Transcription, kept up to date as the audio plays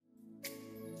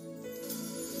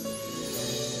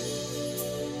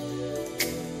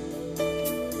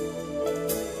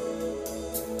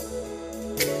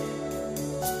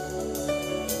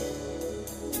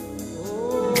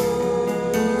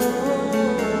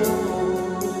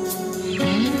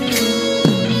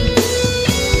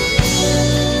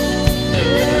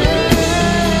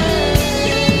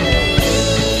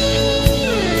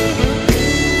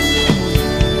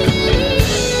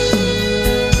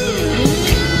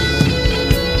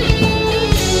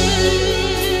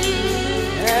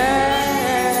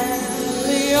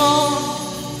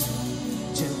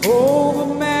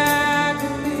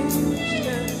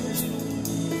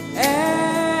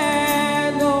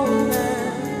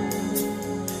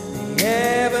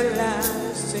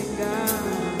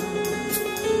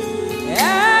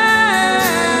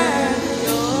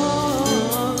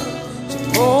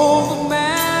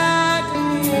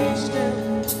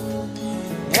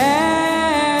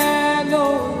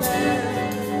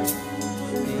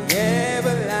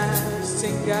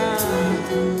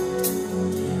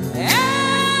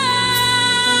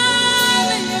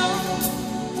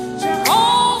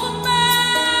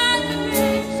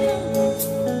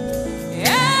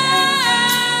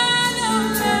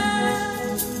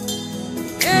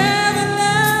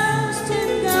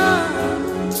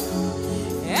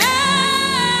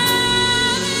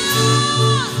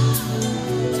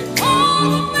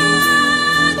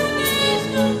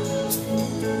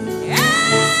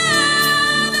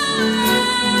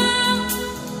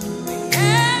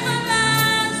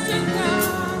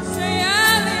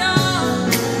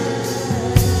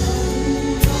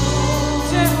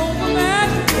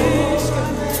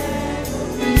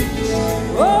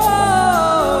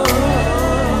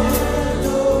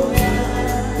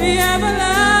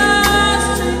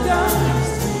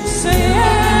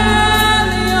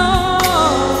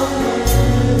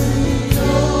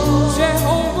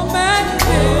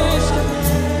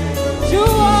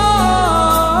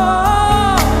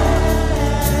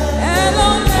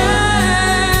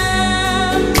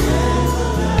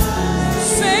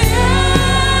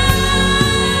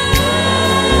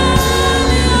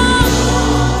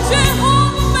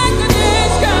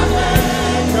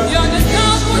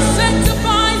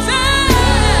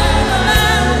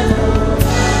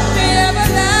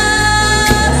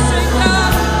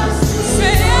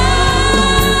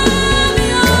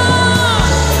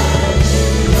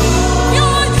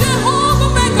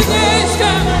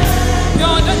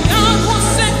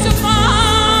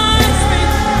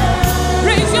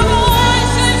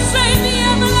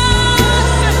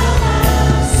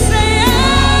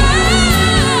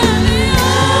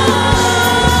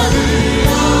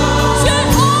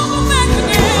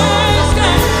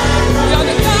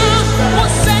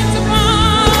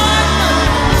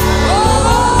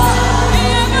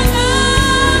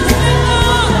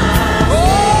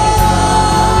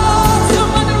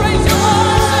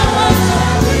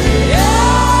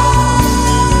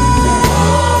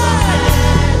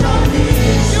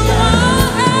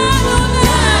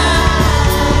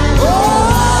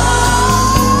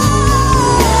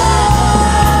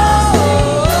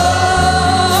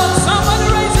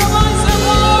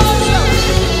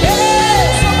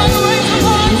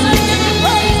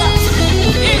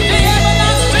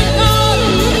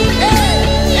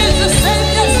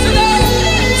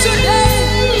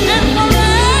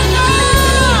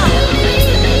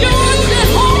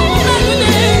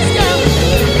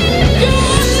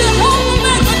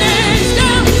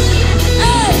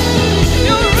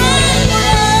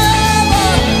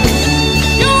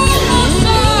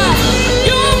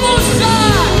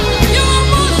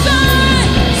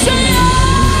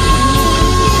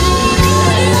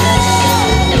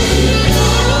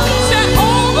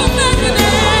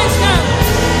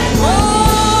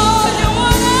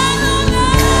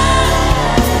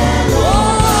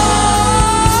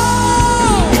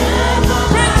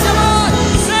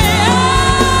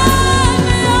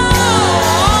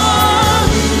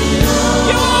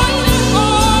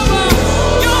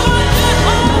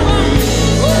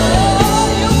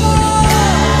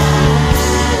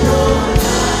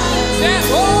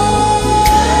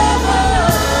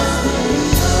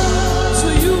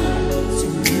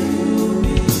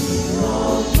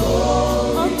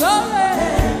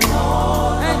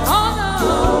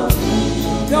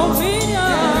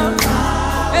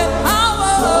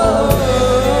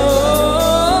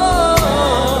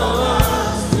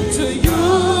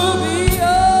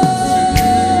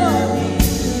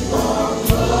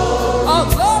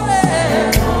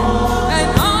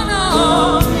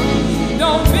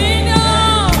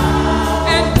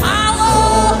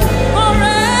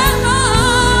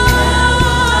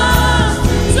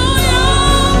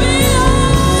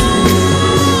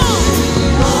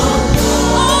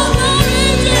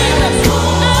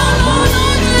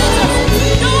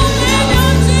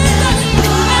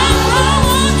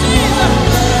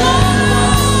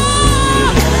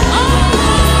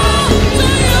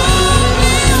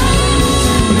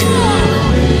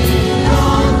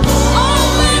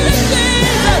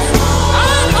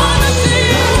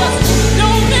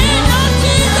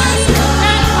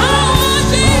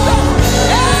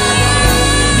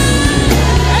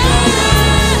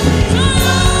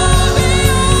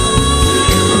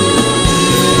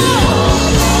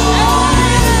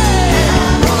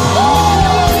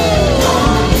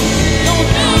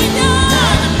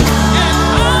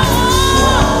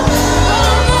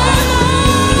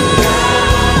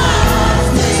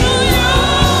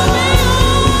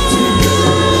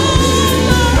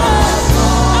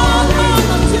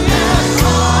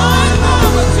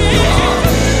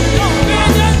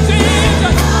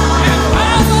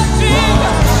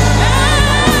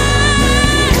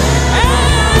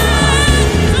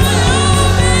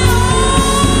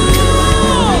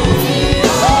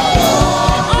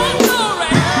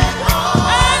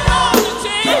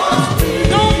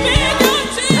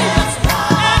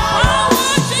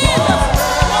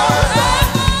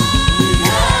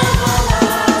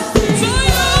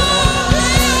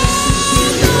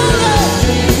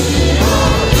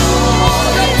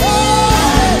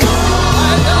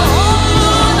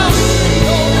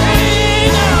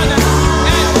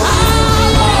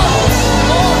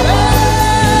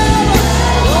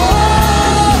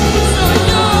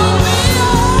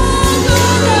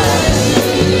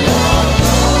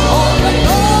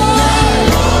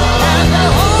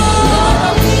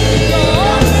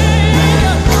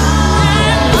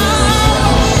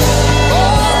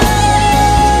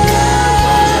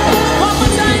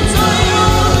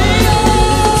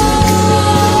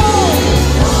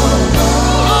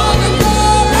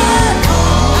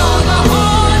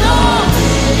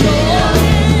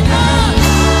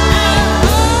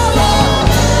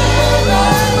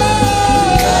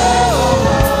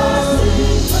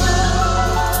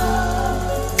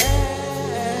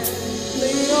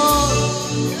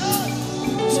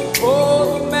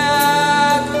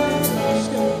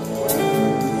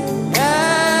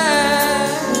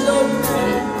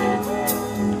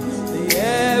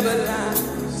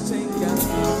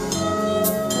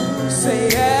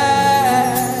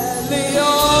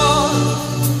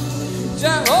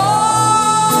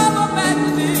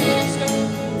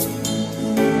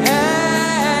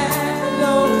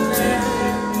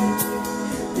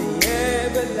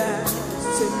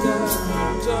everlasting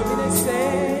God. Join me to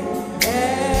say,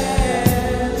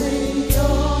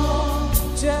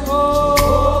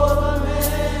 Jehovah,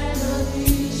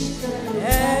 Elohim, the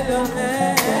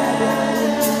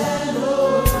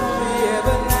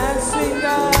everlasting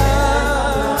God.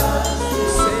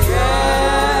 Say,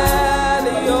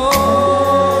 Elion,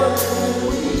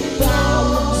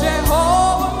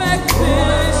 Jehovah,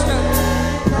 magnificent,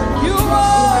 you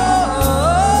are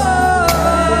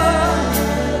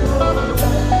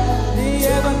the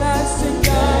everlasting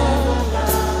God.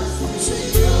 Say,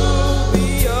 you be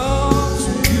yours,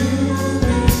 you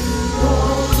be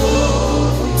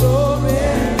glory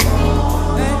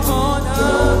and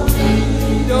honor,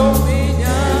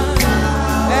 dominion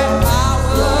and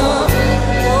power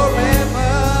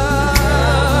forever.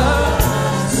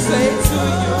 Say to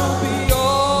you be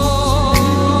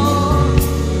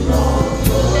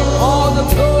all the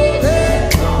glory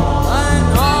and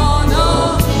honor,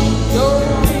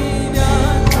 dominion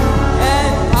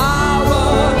and power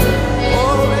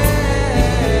forever.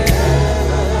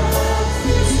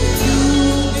 You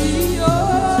be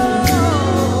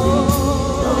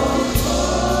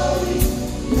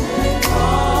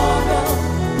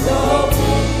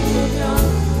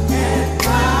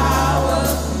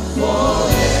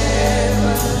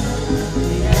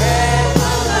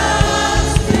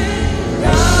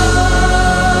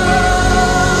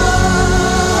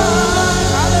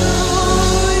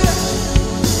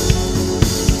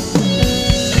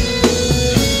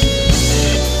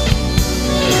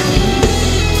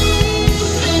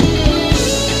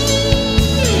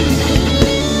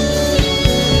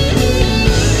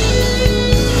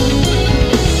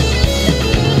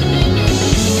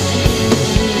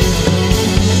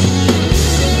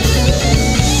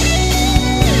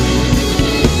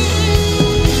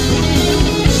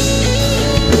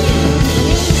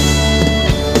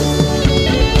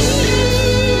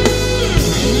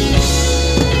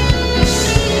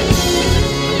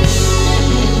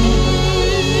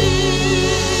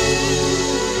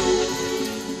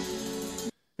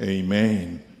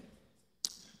Amen.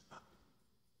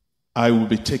 I will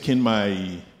be taking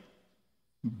my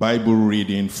Bible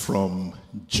reading from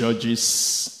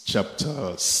Judges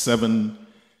chapter 7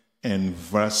 and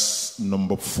verse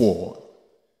number 4.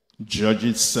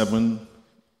 Judges 7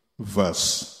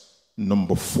 verse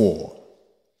number 4.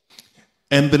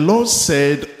 And the Lord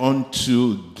said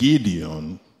unto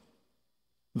Gideon,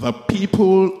 the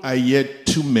people are yet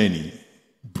too many.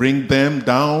 Bring them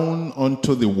down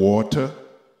unto the water,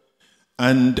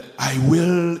 and I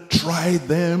will try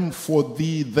them for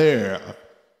thee there.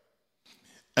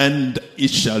 And it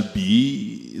shall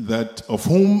be that of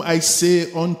whom I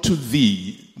say unto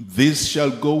thee, this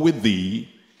shall go with thee,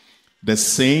 the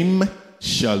same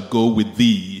shall go with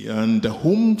thee. And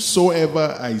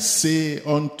whomsoever I say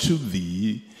unto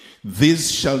thee, this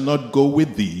shall not go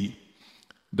with thee,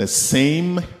 the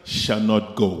same shall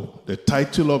not go. The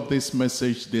title of this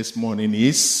message this morning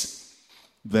is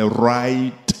The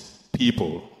Right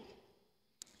People.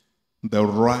 The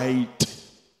right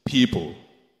people.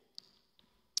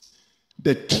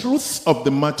 The truth of the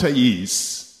matter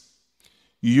is,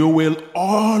 you will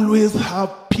always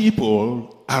have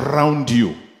people around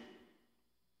you,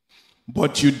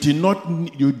 but you do not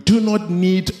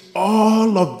need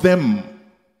all of them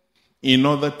in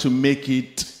order to make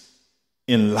it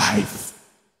in life.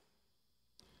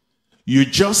 You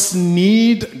just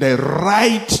need the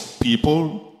right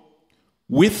people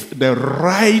with the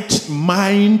right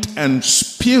mind and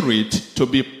spirit to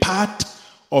be part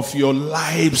of your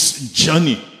life's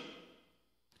journey.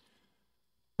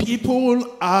 People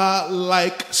are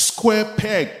like square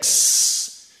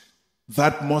pegs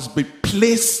that must be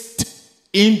placed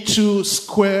into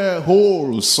square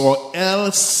holes, or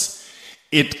else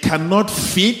it cannot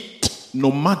fit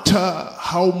no matter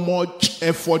how much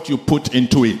effort you put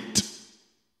into it.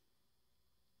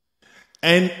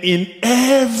 And in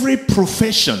every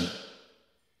profession,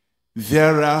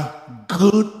 there are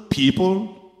good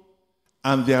people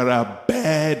and there are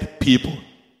bad people.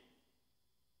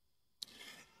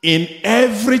 In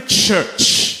every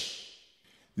church,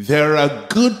 there are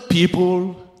good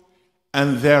people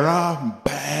and there are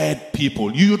bad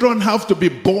people. You don't have to be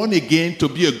born again to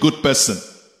be a good person.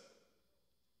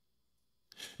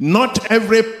 Not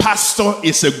every pastor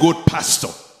is a good pastor.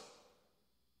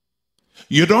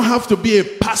 You don't have to be a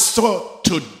pastor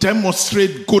to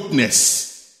demonstrate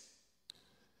goodness.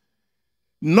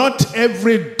 Not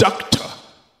every doctor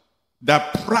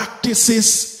that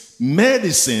practices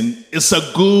medicine is a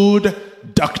good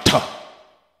doctor.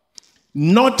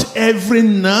 Not every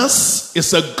nurse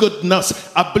is a good nurse.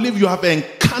 I believe you have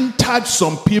encountered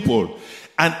some people,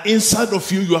 And inside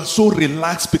of you, you are so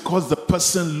relaxed because the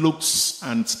person looks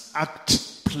and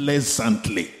acts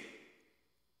pleasantly.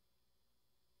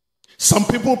 Some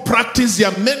people practice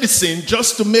their medicine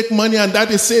just to make money, and that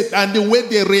is it. And the way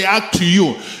they react to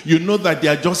you, you know that they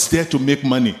are just there to make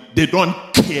money. They don't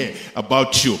care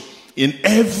about you. In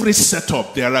every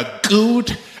setup, there are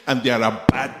good and there are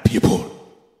bad people.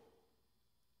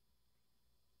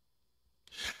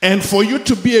 And for you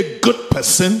to be a good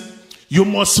person, you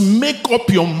must make up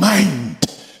your mind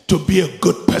to be a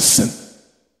good person.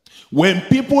 When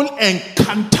people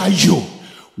encounter you,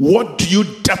 what do you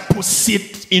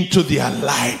deposit into their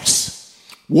lives?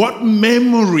 What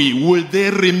memory will they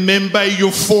remember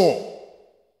you for?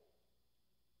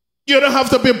 You don't have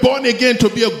to be born again to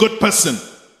be a good person.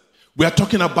 We are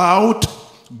talking about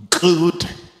good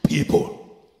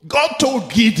people. God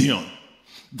told Gideon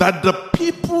that the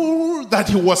people that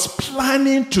he was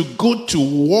planning to go to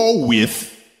war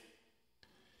with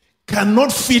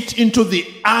cannot fit into the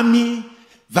army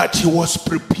that he was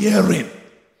preparing.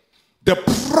 The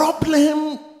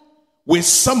problem with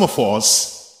some of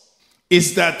us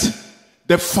is that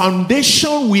the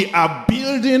foundation we are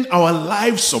building our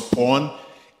lives upon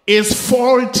is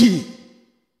faulty.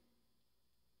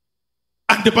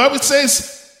 And the Bible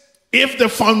says, if the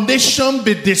foundation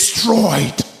be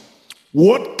destroyed,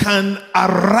 what can a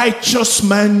righteous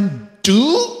man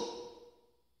do?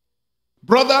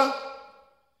 Brother,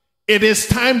 it is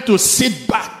time to sit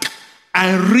back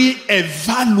and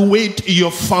reevaluate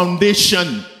your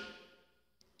foundation.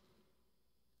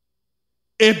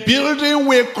 A building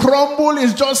will crumble.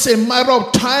 It's just a matter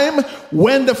of time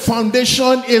when the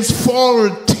foundation is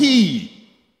faulty.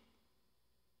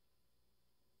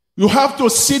 You have to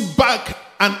sit back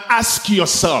and ask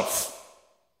yourself,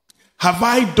 have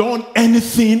I done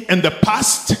anything in the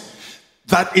past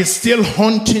that is still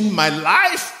haunting my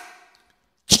life?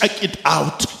 Check it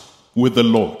out with the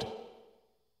Lord.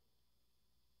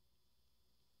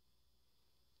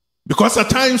 Because at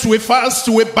times we fast,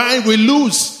 we bind, we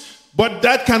lose, but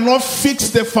that cannot fix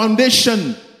the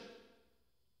foundation.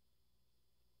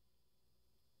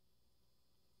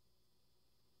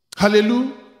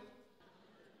 Hallelujah.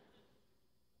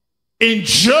 In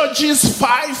Judges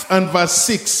 5 and verse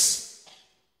 6,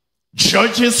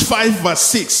 Judges 5 verse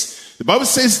 6, the Bible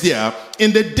says there,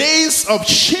 in the days of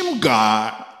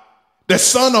Shimgar, the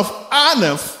son of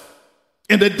Anaph,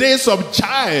 in the days of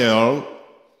Jael,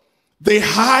 the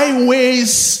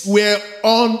highways were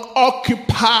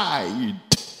unoccupied,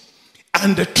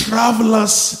 and the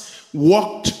travelers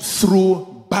walked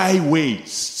through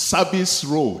byways, service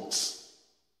roads.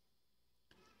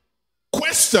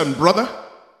 Question, brother.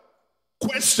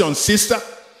 Question, sister.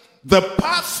 The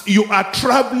path you are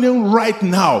traveling right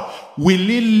now, will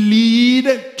it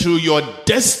lead to your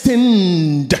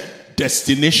destined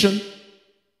destination?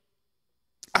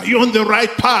 Are you on the right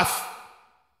path?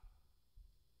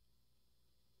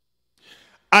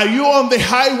 Are you on the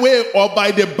highway or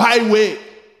by the byway?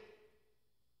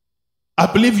 I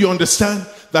believe you understand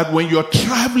that when you're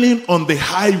traveling on the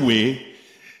highway,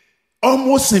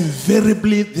 almost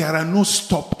invariably there are no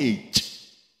stoppage.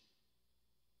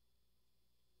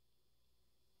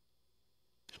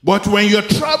 But when you're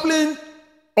traveling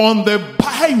on the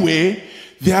byway,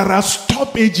 there are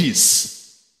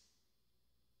stoppages.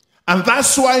 And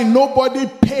that's why nobody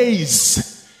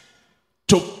pays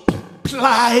to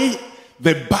ply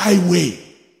the byway.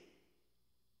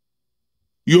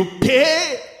 You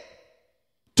pay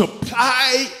to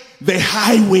ply the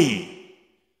highway,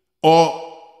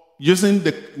 or using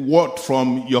the word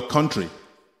from your country,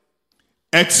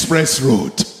 express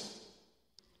road.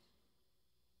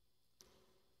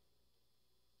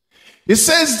 It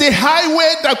says the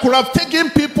highway that could have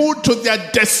taken people to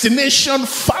their destination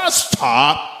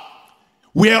faster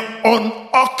were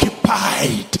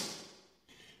unoccupied.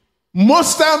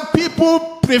 Most time people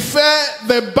prefer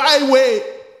the byway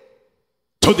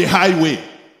to the highway.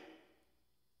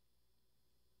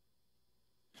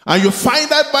 And you find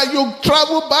that by you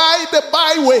travel by the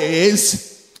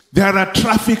byways, there are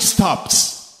traffic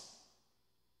stops.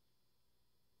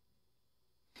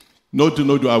 No,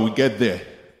 I will get there.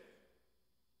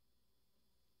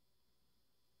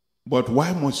 But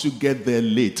why must you get there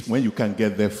late when you can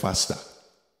get there faster?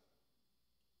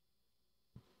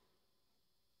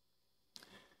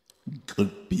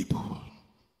 Good people.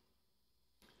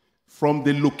 From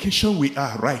the location we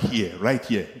are right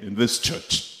here in this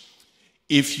church,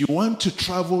 if you want to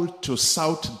travel to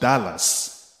South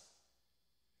Dallas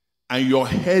and you're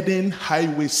heading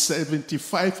Highway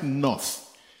 75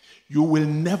 north, you will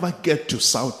never get to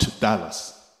South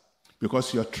Dallas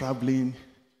because you're traveling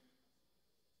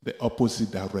the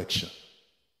opposite direction.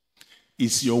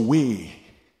 is your way,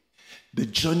 the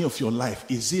journey of your life,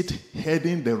 is it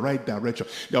heading the right direction?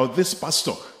 There was this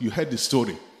pastor, you heard the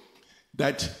story,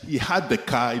 that he had the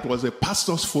car. It was a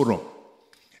pastor's forum,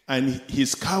 and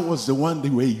his car was the one they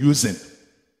were using.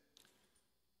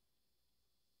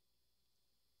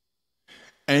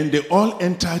 And they all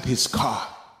entered his car,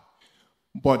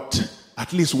 but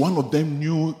at least one of them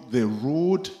knew the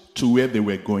road to where they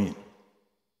were going.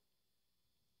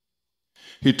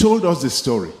 He told us the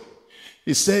story.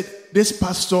 He said this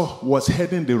pastor was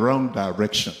heading the wrong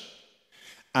direction.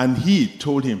 And he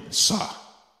told him, "Sir,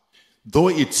 though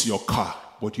it's your car,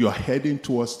 but you are heading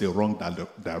towards the wrong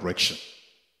direction."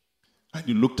 And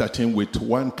he looked at him with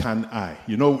one kind eye.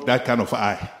 You know, that kind of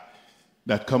eye.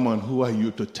 That, "Come on, who are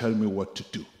you to tell me what to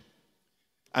do?"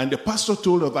 And the pastor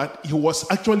told her that he was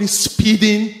actually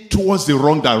speeding towards the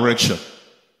wrong direction.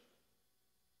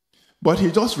 But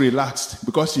he just relaxed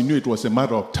because he knew it was a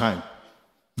matter of time.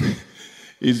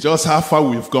 It's just how far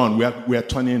we've gone. We are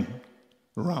turning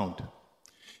around.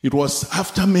 It was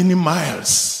after many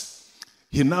miles.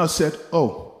 He now said,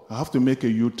 "Oh, I have to make a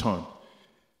U-turn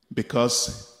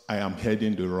because I am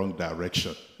heading the wrong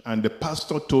direction." And the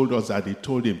pastor told us that he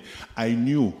told him, "I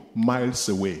knew miles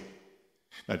away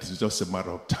that it's just a matter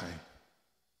of time."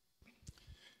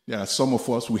 There are some of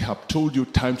us, we have told you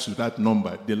times with that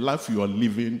number, the life you are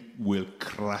living will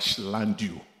crash land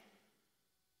you.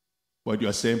 But you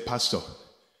are saying, "Pastor,"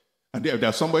 and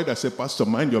there's somebody that said, "Pastor,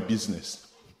 mind your business."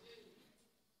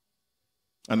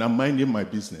 And I'm minding my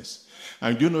business.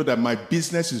 And you know that my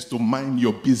business is to mind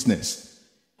your business.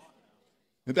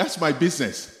 And that's my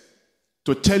business.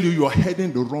 To tell you are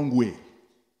heading the wrong way.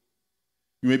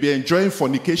 You may be enjoying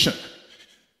fornication,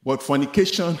 but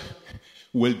fornication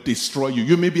will destroy you.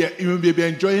 You may be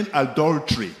enjoying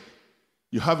adultery.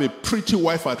 You have a pretty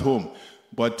wife at home,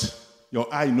 but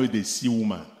your eye know they see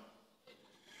woman.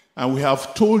 And we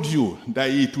have told you that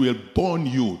it will burn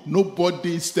you.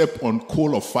 Nobody step on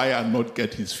coal of fire and not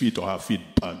get his feet or her feet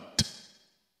burnt.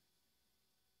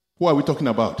 Who are we talking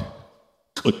about?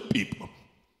 Good people.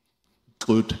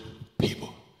 Good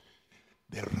people.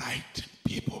 The right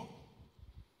people.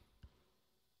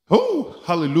 Oh,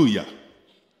 hallelujah.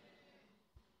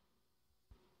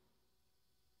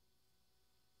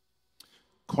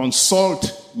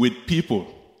 Consult with people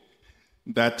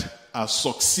that are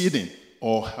succeeding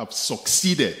or have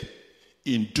succeeded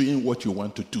in doing what you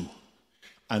want to do,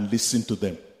 and listen to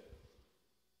them.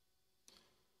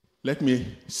 Let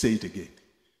me say it again.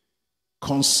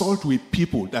 Consult with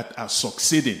people that are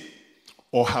succeeding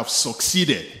or have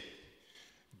succeeded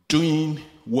doing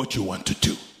what you want to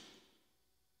do.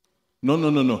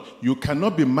 No. You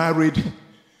cannot be married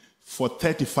for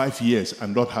 35 years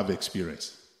and not have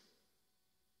experience.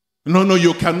 No,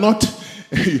 you cannot.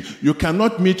 You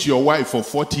cannot meet your wife for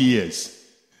 40 years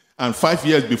and 5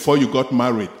 years before you got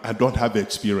married and don't have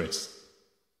experience.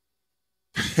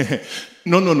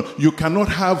 No. You cannot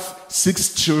have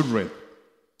 6 children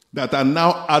that are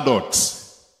now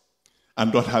adults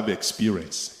and don't have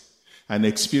experience. And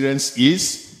experience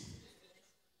is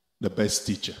the best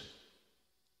teacher.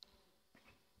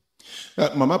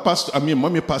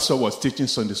 Mommy pastor was teaching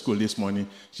Sunday school this morning.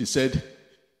 She said,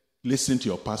 "Listen to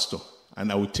your pastor,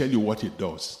 and I will tell you what he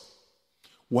does.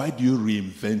 Why do you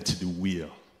reinvent the wheel?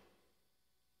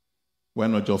 Why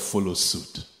not just follow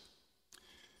suit?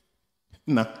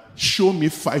 Now, show me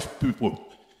 5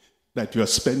 people that you are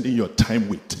spending your time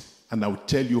with, and I will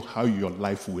tell you how your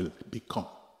life will become.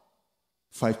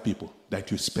 5 people that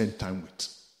you spend time with.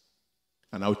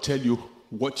 And I will tell you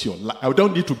what your life... I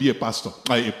don't need to be a pastor,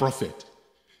 a prophet.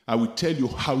 I will tell you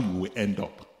how you will end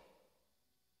up."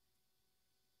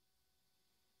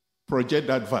 Project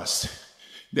that verse.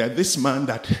 There's this man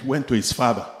that went to his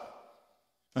father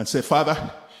and said,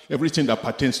 "Father, everything that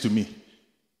pertains to me,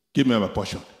 give me my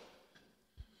portion."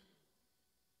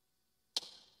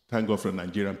 Thank God for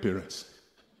Nigerian parents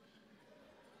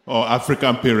or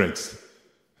African parents.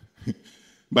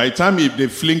 By the time if they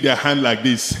fling their hand like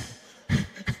this,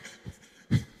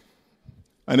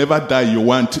 "I never die, you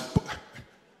want."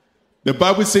 The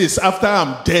Bible says after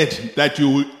I'm dead that you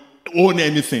will own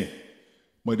anything.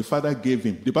 But the father gave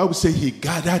him. The Bible says he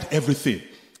gathered everything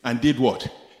and did what?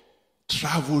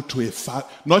 Traveled to a far,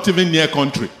 not even near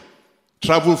country.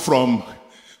 Traveled from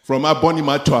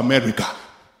Abonima to America.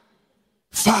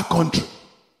 Far country.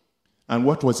 And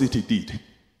what was it he did?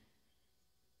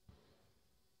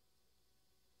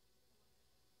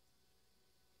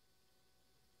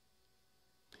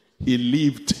 He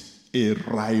lived a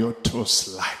riotous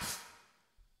life.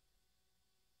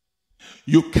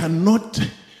 You cannot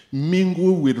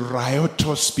mingle with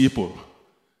riotous people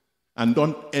and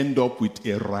don't end up with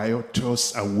a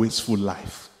riotous and wasteful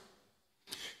life.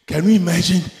 Can you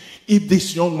imagine if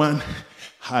this young man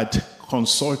had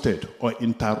consulted or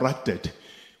interacted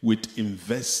with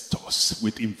investors,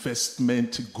 with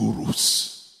investment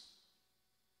gurus?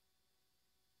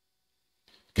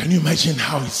 Can you imagine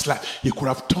how his life, he could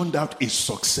have turned out a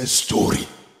success story?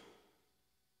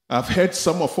 I've heard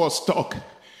some of us talk.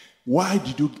 Why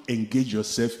did you engage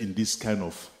yourself in this kind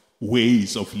of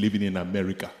ways of living in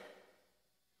America?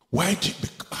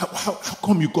 How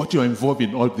come you got involved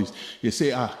in all this? You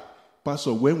say,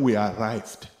 Pastor, when we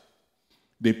arrived,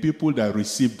 the people that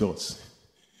received us,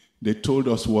 they told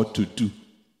us what to do,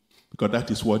 because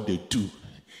that is what they do.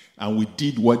 And we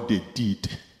did what they did.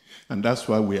 And that's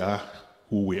why we are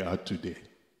who we are today.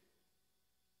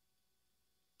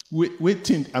 What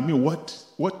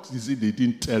is it they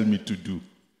didn't tell me to do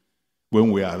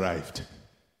when we arrived?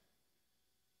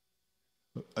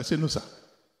 I said, no, sir.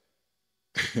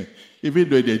 Even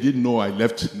though they didn't know I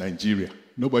left Nigeria,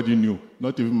 nobody knew,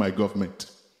 not even my government.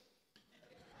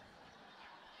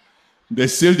 They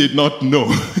still did not know.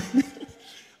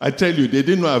 I tell you, they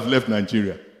didn't know I've left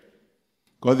Nigeria,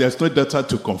 because there's no data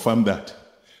to confirm that.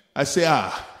 I say,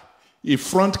 if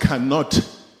front cannot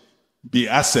be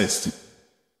accessed,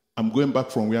 I'm going back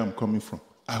from where I'm coming from.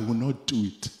 I will not do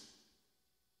it.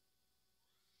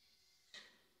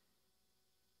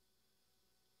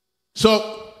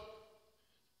 So,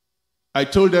 I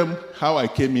told them how I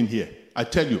came in here. I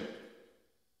tell you,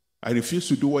 I refused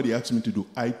to do what he asked me to do.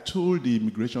 I told the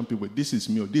immigration people, this is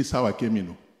me. This is how I came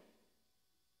in.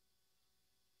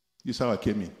 This is how I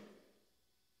came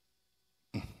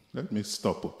in. Let me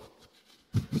stop.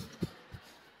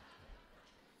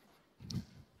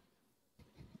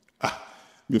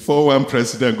 Before one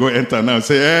president go enter now and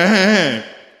say, hey.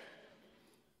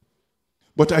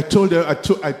 But I told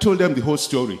them the whole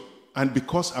story. And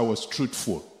because I was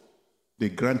truthful, they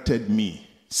granted me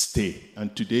stay.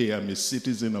 And today I'm a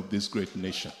citizen of this great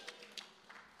nation.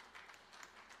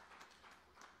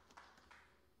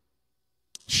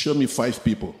 Show me 5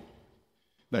 people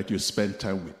that you spend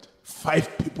time with.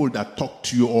 5 people that talk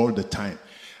to you all the time.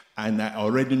 And I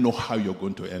already know how you're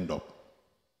going to end up.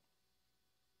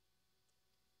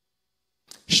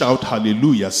 Shout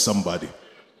hallelujah, somebody.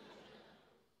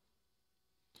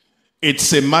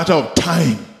 It's a matter of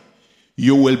time.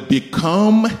 You will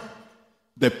become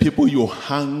the people you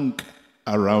hang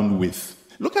around with.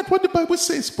 Look at what the Bible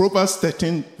says. Proverbs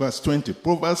 13 verse 20.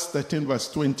 Proverbs 13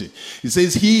 verse 20. It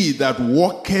says, he that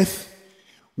walketh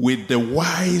with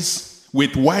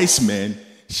wise men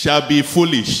shall be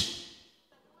foolish.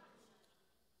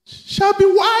 Shall be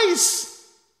wise.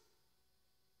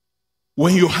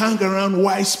 When you hang around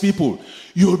wise people,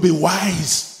 you'll be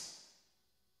wise.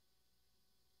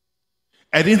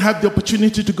 I didn't have the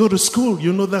opportunity to go to school.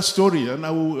 You know that story, and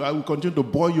I will continue to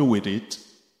bore you with it.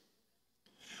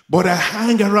 But I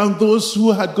hang around those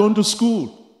who had gone to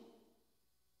school.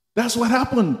 That's what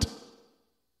happened.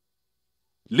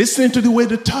 Listening to the way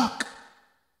they talk.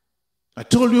 I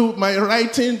told you my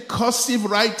writing, cursive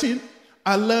writing,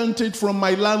 I learned it from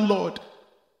my landlord.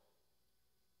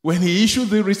 When he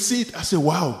issued the receipt, I said,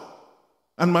 wow.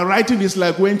 And my writing is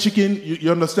like when chicken,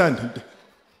 you understand?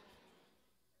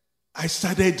 I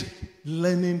started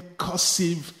learning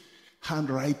cursive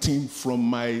handwriting from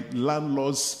my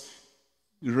landlord's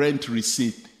rent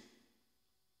receipt.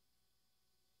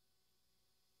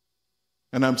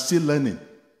 And I'm still learning.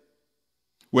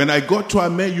 When I got to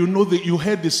Omewah, you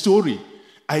heard the story.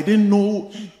 I didn't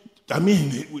know,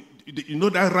 you know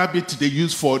that rabbit they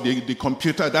use for the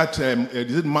computer, that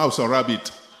is it mouse or rabbit?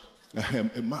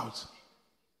 A mouse.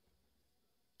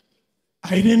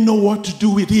 I didn't know what to do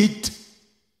with it.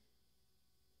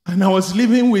 And I was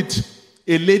living with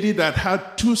a lady that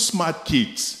had 2 smart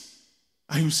kids.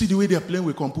 And you see the way they're playing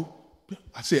with computer.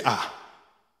 I say,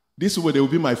 this is where they will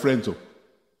be my friends.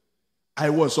 I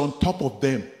was on top of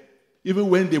them. Even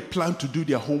when they plan to do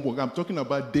their homework, I'm talking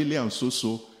about Dele and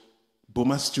Soso,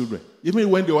 Boma's children. Even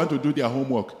when they want to do their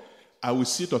homework, I will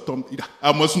sit on top.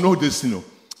 I must know this,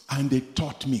 And they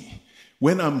taught me.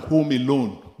 When I'm home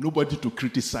alone, nobody to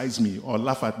criticize me or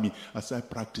laugh at me, I start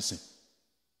practicing.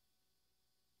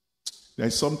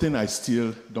 There's something I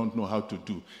still don't know how to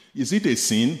do. Is it a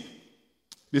sin?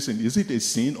 Listen, is it a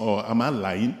sin or am I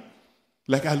lying?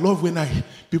 Like I love when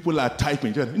people are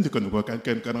typing.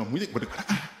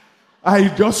 I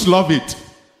just love it.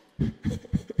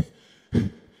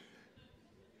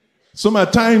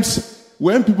 Sometimes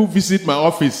when people visit my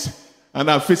office and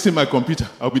I'm facing my computer,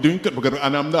 I'll be doing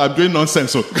and I'm doing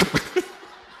nonsense. So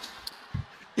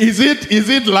is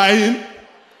it lying?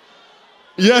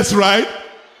 Yes, right?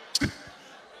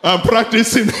 I'm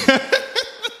practicing.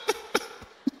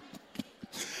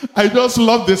 I just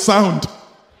love the sound.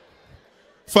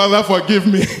 Father, forgive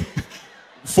me.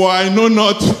 For I know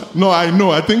not. No, I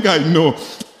know. I think I know.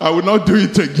 I will not do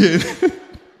it again.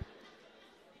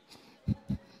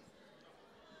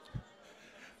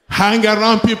 Hang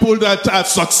around people that are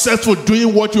successful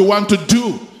doing what you want to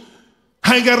do.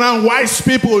 Hang around wise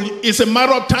people. It's a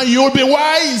matter of time you'll be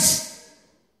wise.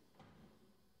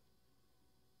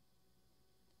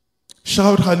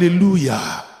 Shout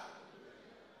hallelujah.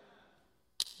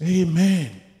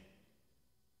 Amen.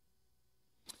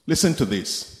 Listen to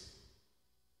this.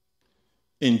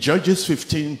 In Judges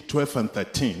 15, 12 and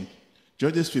 13,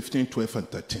 Judges 15, 12 and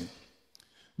 13,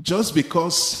 just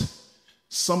because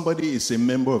somebody is a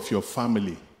member of your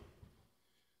family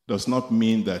does not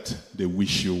mean that they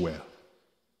wish you well.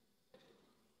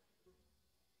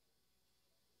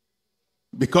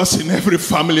 Because in every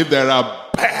family there are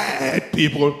bad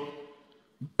people,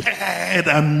 bad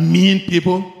and mean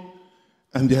people,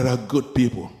 and there are good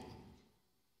people.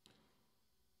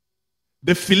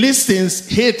 The Philistines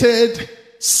hated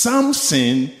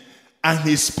Samson and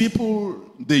his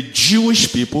people, the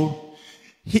Jewish people.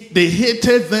 They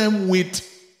hated them with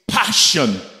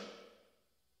passion.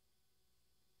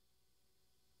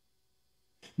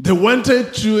 They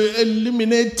wanted to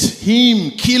eliminate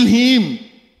him, kill him.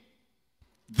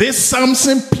 This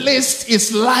Samson placed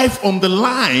his life on the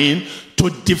line to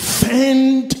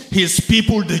defend his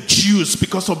people, the Jews,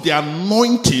 because of the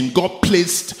anointing God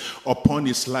placed upon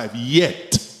his life.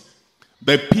 Yet,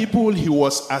 the people he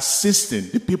was assisting,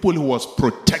 the people he was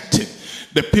protecting,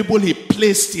 the people he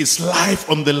placed his life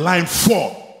on the line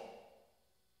for,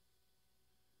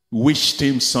 wished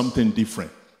him something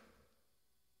different.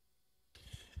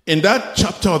 In that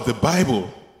chapter of the Bible,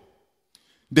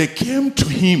 they came to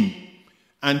him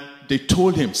and they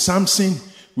told him, Samson,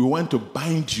 we want to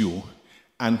bind you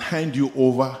and hand you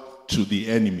over to the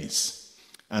enemies.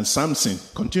 And Samson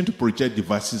continued to project the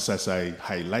verses as I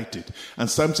highlighted. And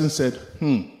Samson said,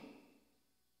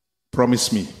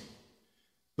 promise me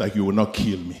that you will not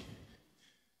kill me.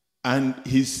 And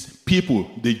his people,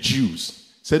 the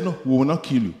Jews, said, no, we will not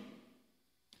kill you.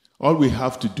 All we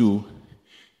have to do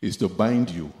is to bind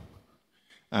you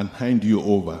and hand you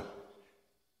over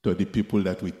to the people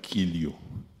that will kill you.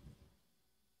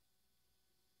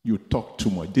 You talk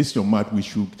too much. This is your mouth. We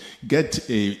should get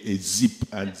a zip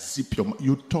and zip your mouth.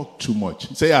 You talk too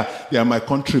much. Say, they are my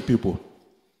country people.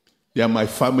 They are my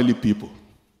family people.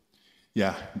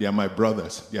 Yeah, they are my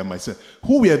brothers. They are my sons.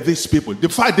 Who were these people? The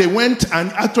fact they went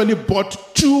and actually bought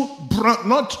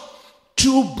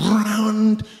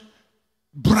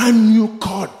brand new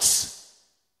cords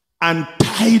and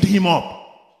tied him up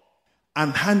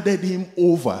and handed him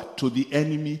over to the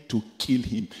enemy to kill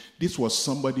him. This was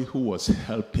somebody who was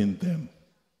helping them.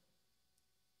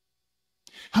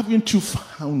 Haven't you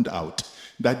found out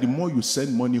that the more you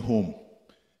send money home,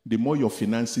 the more your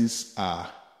finances are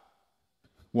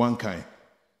one kind?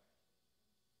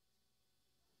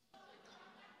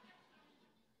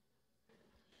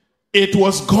 It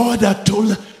was God that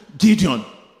told Gideon,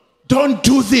 don't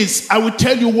do this. I will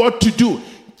tell you what to do.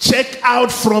 Check out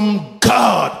from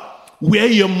God where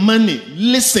your money,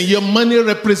 listen, your money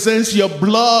represents your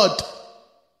blood.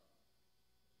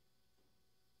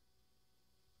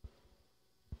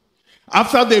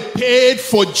 After they paid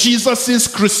for Jesus'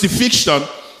 crucifixion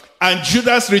and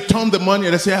Judas returned the money,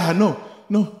 they said,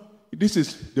 no, this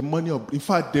is the money of, in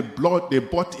fact, they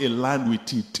bought a land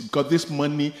with it because this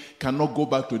money cannot go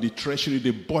back to the treasury.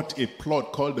 They bought a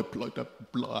plot called the plot of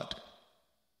blood.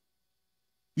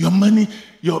 Your money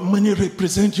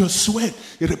represents your sweat.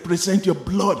 It represents your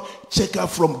blood. Check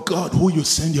out from God who you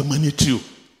send your money to.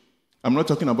 I'm not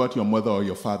talking about your mother or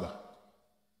your father.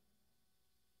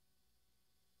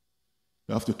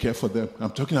 You have to care for them.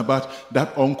 I'm talking about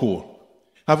that uncle.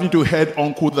 Haven't you heard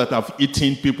uncles that have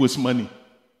eaten people's money?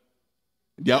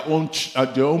 Their own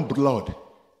blood.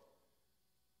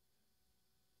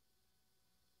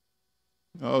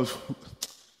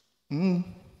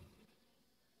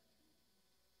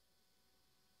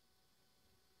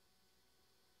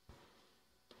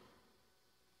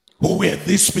 Who were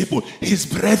these people? His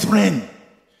brethren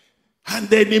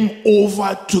handed him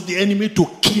over to the enemy to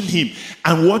kill him.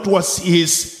 And what was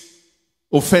his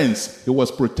offense? He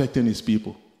was protecting his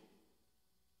people.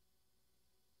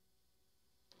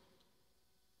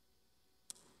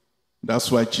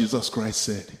 That's why Jesus Christ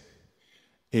said,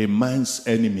 a man's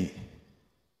enemy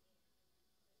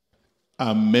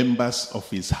are members of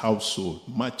his household.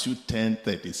 Matthew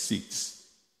 10:36.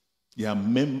 They are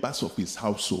members of his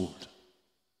household.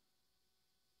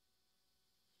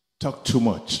 Talk too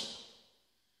much.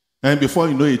 And before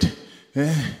you know it,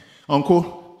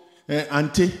 uncle,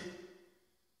 auntie,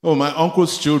 oh, my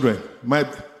uncle's children.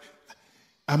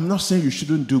 I'm not saying you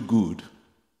shouldn't do good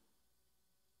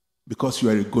because you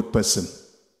are a good person.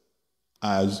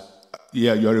 You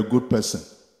are a good person.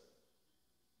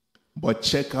 But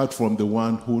check out from the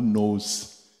one who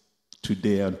knows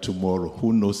today and tomorrow,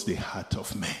 who knows the heart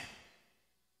of man.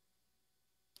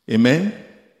 Amen?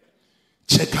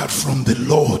 Check out from the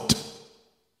Lord.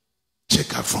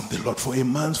 Check out from the Lord. For a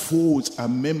man's foes are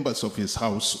members of his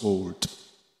household.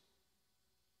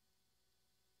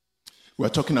 We're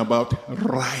talking about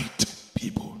right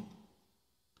people.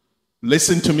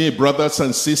 Listen to me, brothers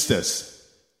and sisters.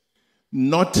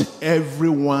 Not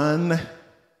everyone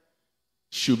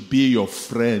should be your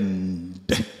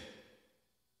friend.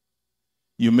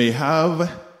 You may have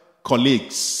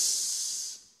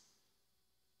colleagues,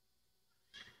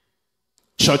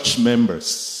 church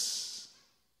members,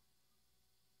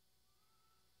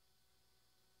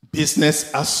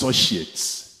 business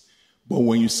associates. But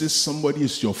when you say somebody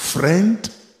is your friend,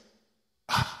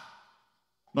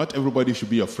 not everybody should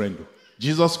be your friend.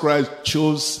 Jesus Christ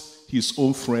chose his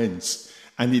own friends,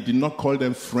 and he did not call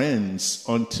them friends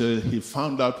until he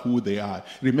found out who they are.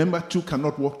 Remember, two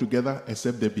cannot work together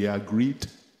except they be agreed.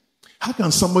 How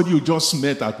can somebody you just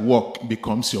met at work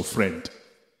becomes your friend?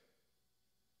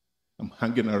 I'm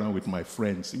hanging around with my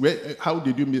friends. How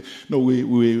did you meet? No,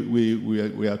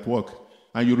 we at work.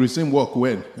 And you resume work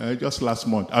when? Just last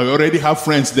month. I already have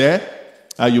friends there?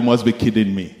 You must be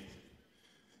kidding me.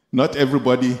 Not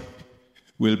everybody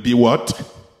will be what?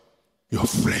 Your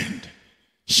friend.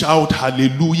 Shout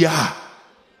hallelujah.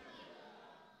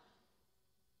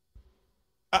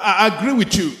 I agree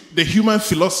with you. The human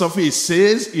philosophy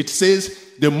says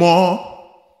the more,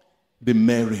 the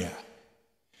merrier.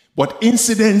 But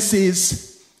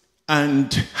incidences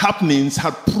and happenings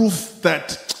have proved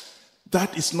that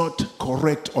is not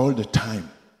correct all the time.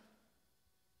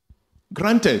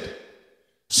 Granted,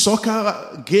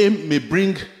 soccer game may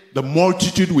bring the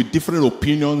multitude with different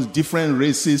opinions, different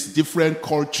races, different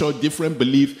culture, different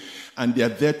belief, and they are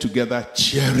there together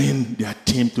cheering their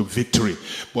team to victory.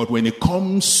 But when it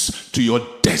comes to your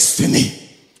destiny,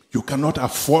 you cannot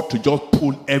afford to just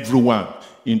pull everyone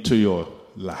into your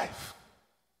life.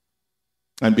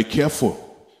 And be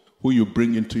careful who you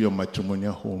bring into your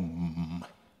matrimonial home.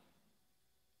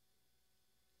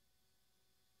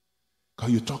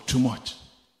 Because you talk too much.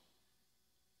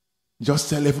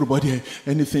 Just tell everybody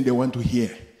anything they want to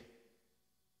hear.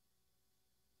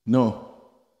 No,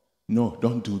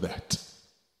 don't do that.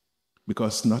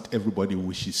 Because not everybody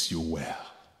wishes you well.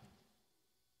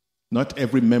 Not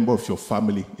every member of your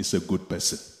family is a good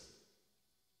person.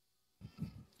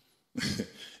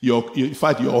 In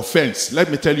fact, your offense, let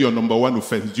me tell you your number one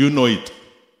offense. Do you know it?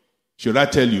 Should I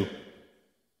tell you?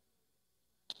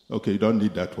 Okay, you don't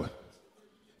need that one.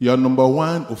 Your number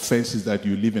one offense is that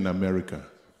you live in America.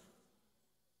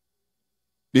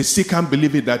 They still can't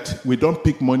believe it that we don't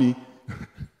pick money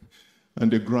on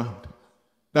the ground.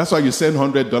 That's why you send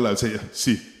 $100. Say,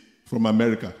 see, from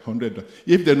America, $100.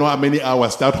 If they know how many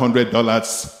hours that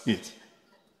 $100 is.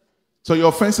 So your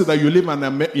offense is that you live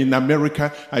in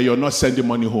America and you're not sending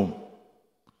money home.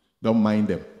 Don't mind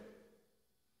them.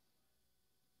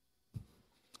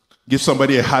 Give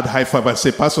somebody a hard high five and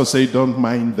say, Pastor, say, don't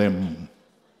mind them.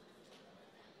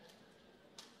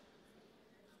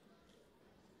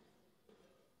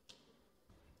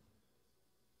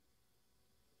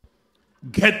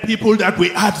 Get people that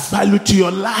will add value to your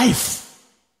life.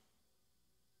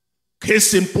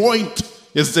 Case in point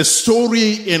is the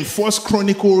story in 1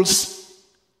 Chronicles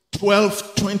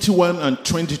 12, 21 and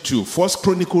 22. 1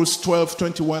 Chronicles 12,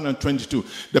 21 and 22.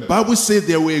 The Bible says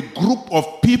there were a group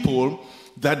of people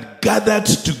that gathered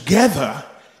together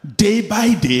day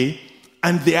by day,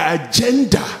 and their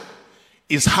agenda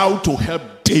is how to help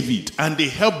David. And they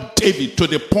helped David to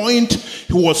the point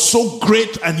he was so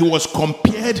great and he was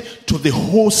compared to the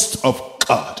host of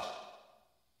God.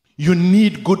 You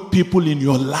need good people in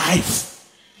your life.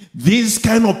 These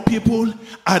kind of people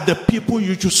are the people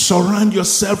you should surround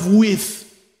yourself with.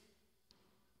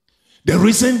 The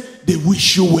reason they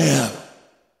wish you well.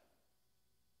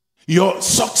 Your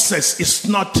success is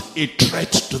not a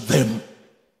threat to them.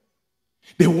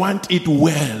 They want it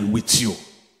well with you.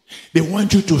 They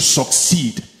want you to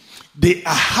succeed. They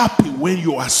are happy when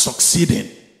you are succeeding.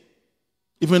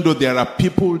 Even though there are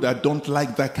people that don't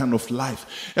like that kind of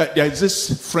life. There is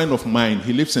this friend of mine.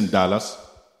 He lives in Dallas.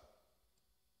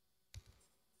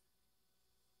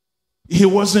 He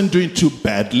wasn't doing too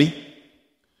badly.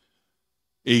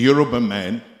 A Yoruba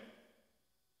man.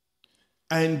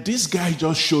 And this guy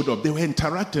just showed up. They were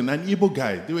interacting. An Igbo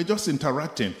guy. They were just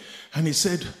interacting. And he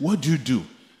said, what do you do?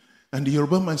 And the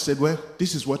Yoruba man said, well,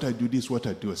 this is what I do, this is what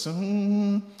I do. I said,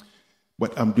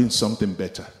 but I'm doing something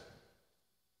better.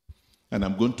 And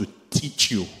I'm going to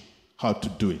teach you how to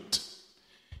do it.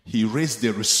 He raised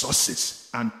the resources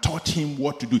and taught him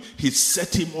what to do. He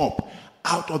set him up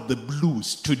out of the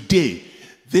blues. Today,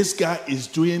 this guy is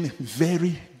doing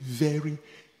very, very,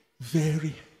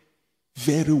 very,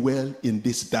 very well in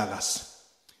this Dallas.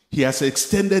 He has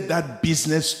extended that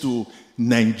business to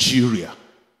Nigeria.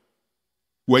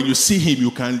 When you see him,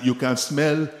 you can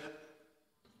smell,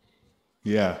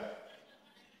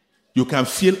 you can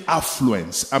feel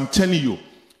affluence. I'm telling you,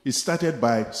 it started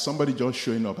by somebody just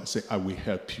showing up and saying, I will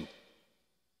help you.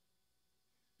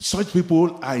 Such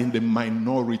people are in the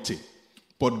minority,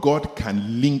 but God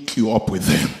can link you up with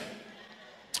them.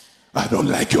 I don't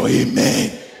like your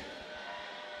amen.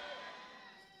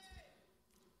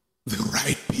 The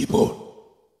right people.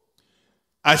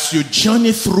 As you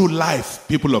journey through life,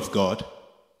 people of God,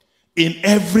 in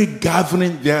every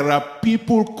gathering, there are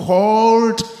people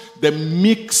called the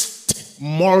mixed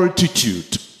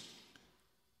multitude.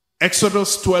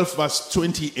 Exodus 12 verse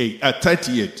 38.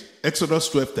 Exodus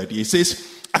 12, 38 says,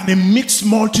 and a mixed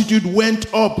multitude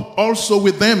went up also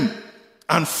with them,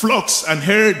 and flocks and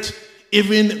herds,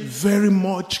 even very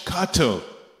much cattle.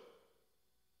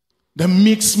 The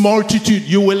mixed multitude,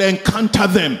 you will encounter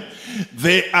them.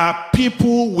 They are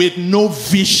people with no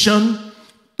vision,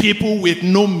 people with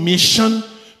no mission,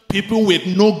 people with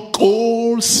no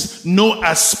goals, no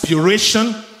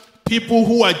aspiration, people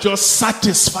who are just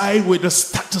satisfied with the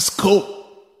status quo.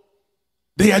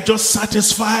 They are just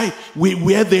satisfied with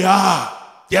where they are.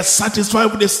 They are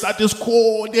satisfied with the status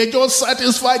quo. They're just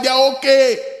satisfied. They're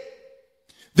okay.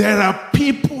 There are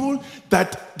people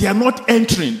that they are not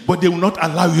entering, but they will not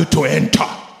allow you to enter.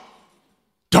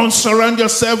 Don't surround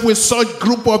yourself with such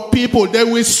group of people. They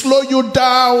will slow you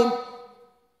down.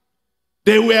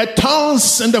 They were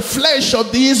thorns in the flesh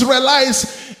of the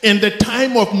Israelites in the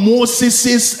time of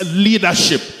Moses'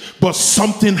 leadership. But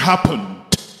something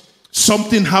happened.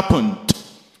 Something happened.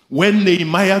 When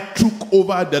Nehemiah took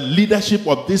over the leadership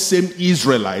of these same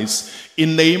Israelites,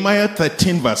 in Nehemiah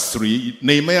 13 verse 3,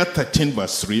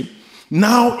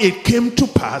 now it came to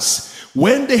pass,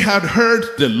 when they had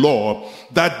heard the law,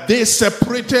 that they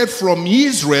separated from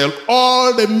Israel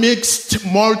all the mixed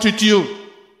multitude.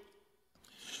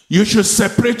 You should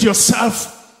separate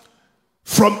yourself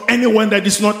from anyone that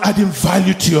is not adding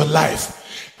value to your life.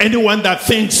 Anyone that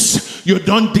thinks you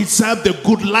don't deserve the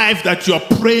good life that you're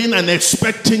praying and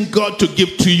expecting God to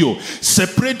give to you.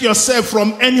 Separate yourself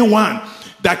from anyone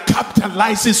that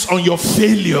capitalizes on your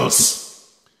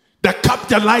failures, that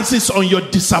capitalizes on your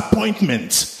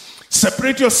disappointments.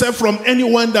 Separate yourself from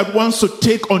anyone that wants to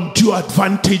take undue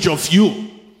advantage of you.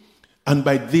 And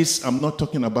by this, I'm not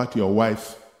talking about your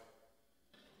wife.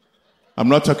 I'm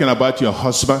not talking about your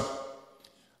husband.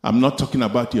 I'm not talking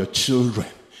about your children.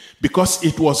 Because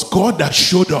it was God that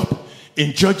showed up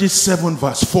in Judges 7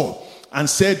 verse 4 and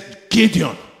said,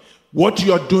 Gideon, what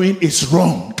you're doing is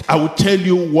wrong. I will tell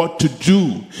you what to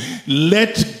do.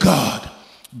 Let God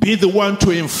be the one to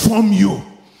inform you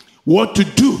what to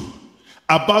do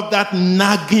about that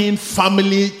nagging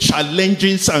family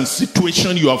challenges and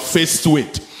situation you are faced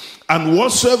with. And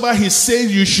whatsoever he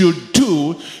says you should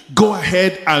do, go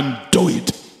ahead and do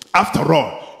it. After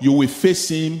all, you will face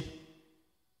him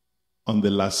on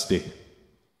the last day.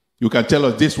 You can tell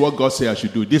us this what God said I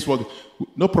should do. This what,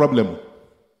 no problem.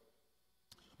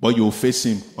 But you will face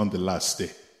him on the last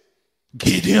day.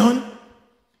 Gideon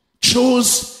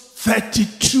chose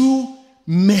 32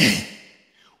 men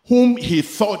whom he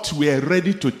thought were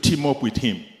ready to team up with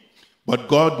him. But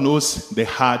God knows the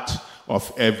heart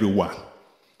of everyone.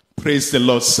 Praise the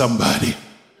Lord, somebody.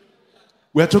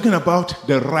 We are talking about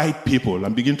the right people.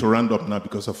 I'm beginning to round up now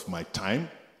because of my time.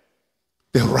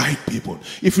 The right people.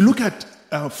 If you look at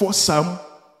 1 Samuel,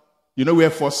 you know where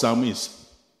 1 Samuel is?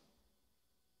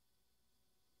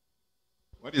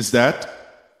 What is that?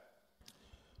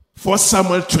 1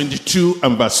 Samuel 22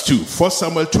 and verse 2. 1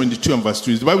 Samuel 22 and verse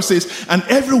 2. The Bible says, and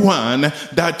everyone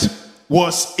that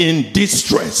was in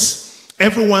distress,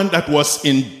 everyone that was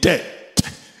in debt,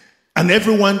 and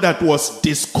everyone that was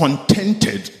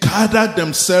discontented gathered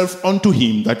themselves unto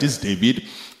him, that is David,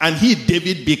 and he,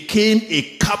 David, became a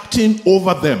captain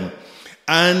over them.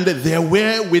 And there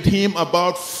were with him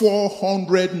about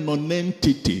 400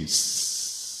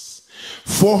 nonentities.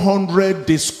 400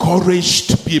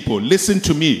 discouraged people. Listen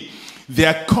to me.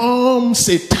 There comes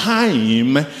a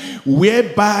time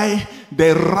whereby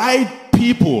the right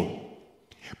people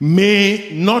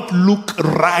may not look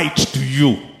right to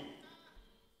you.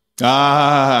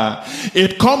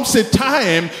 It comes a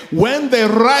time when the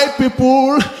right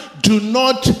people do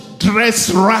not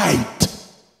dress right.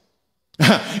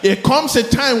 It comes a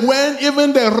time when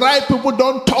even the right people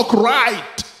don't talk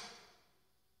right.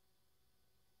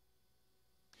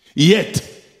 Yet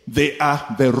they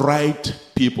are the right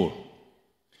people.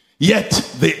 Yet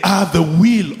they are the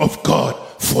will of God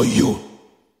for you.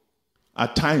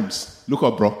 At times, look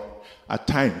up, bro. At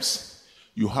times,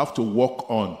 you have to walk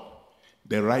on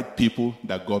the right people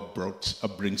that God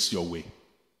brings your way.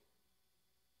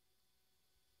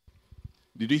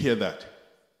 Did you hear that?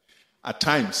 At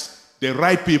times, the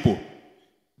right people,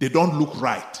 they don't look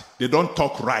right. They don't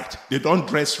talk right. They don't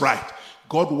dress right.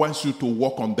 God wants you to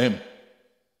walk on them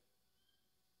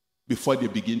before they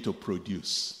begin to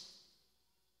produce.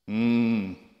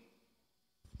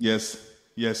 Yes.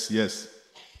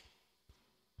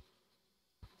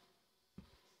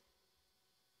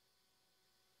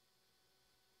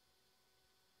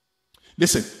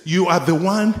 Listen, you are the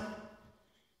one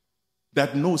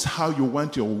that knows how you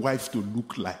want your wife to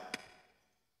look like.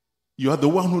 You are the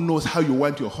one who knows how you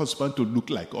want your husband to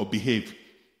look like or behave.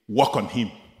 Work on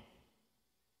him.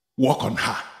 Work on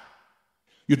her.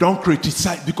 You don't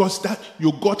criticize because that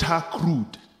you got her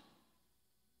crude.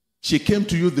 She came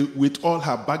to you with all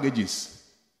her baggages.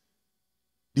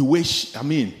 The way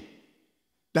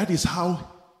that is how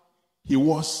he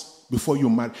was before you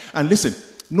married. And listen,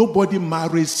 nobody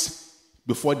marries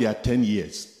before they are 10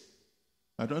 years.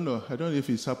 I don't know if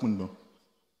it's happened though.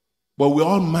 But we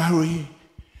all marry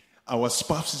our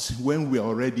spouses when we are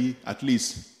already at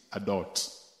least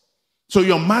adults. So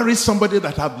you're married somebody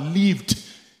that have lived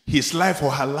his life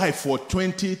or her life for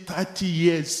 20, 30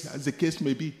 years, as the case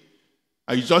may be.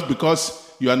 And just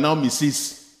because you are now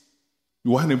Mrs.,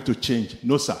 you want him to change.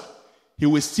 No, sir. He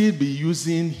will still be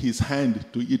using his hand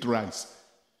to eat rice.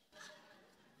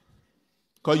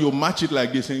 Because you match it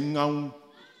like this. He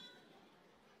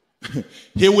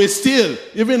will still,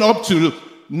 even up to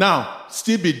now,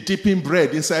 still be dipping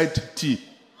bread inside tea.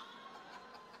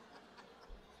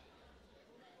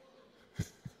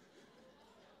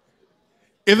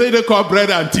 Is it called bread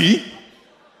and tea?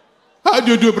 How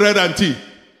do you do bread and tea?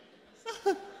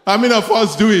 How many of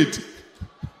us do it?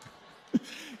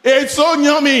 It's so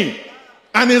yummy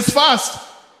and it's fast.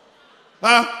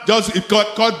 Just it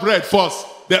cut bread first.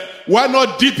 Why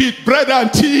not dip it, bread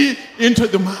and tea, into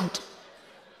the mouth?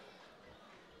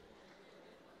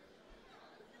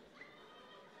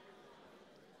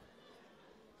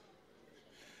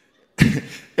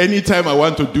 Anytime I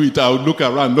want to do it, I'll look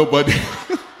around, nobody.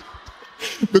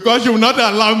 Because you will not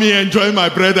allow me enjoy my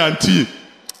bread and tea.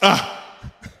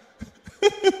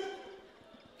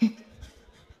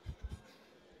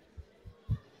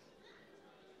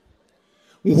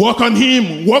 Work on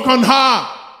him, work on her.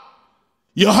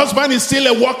 Your husband is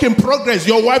still a work in progress.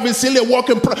 Your wife is still a work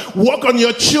in progress. Work on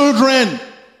your children.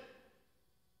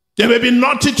 They may be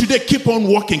naughty today. Keep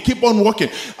on working. Keep on working.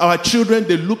 Our children,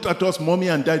 they looked at us, mommy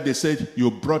and dad, they said,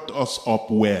 you brought us up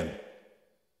well.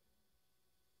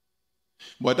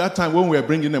 But that time when we were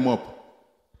bringing them up,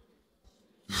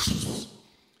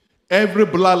 every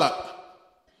blala,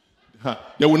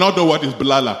 they will not know what is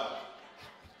blala.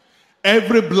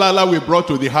 Every blala we brought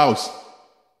to the house,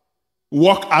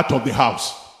 walk out of the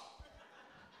house.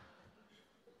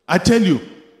 I tell you,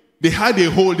 they had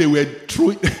a hole, they were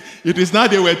through. It is now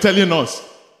they were telling us.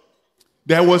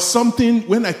 There was something,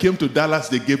 when I came to Dallas,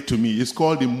 they gave to me. It's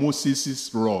called the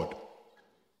Moses' rod.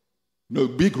 No,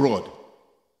 big rod.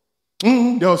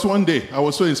 There was one day, I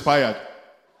was so inspired.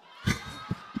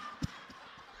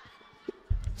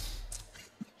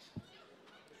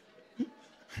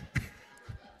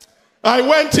 I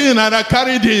went in and I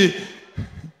carried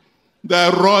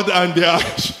the rod and the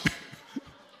ash.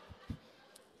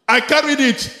 I carried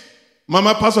it.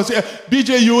 Mama pastor said,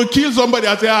 BJ, you will kill somebody.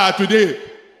 I said, today.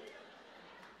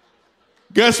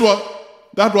 Guess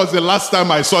what? That was the last time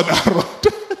I saw that rod.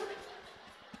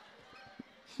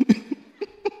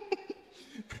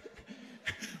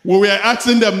 We were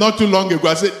asking them not too long ago.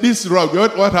 I said, this rod,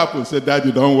 what happened? I said,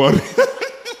 Daddy, don't worry.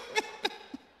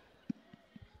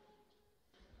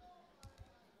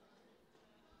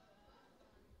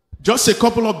 Just a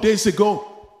couple of days ago,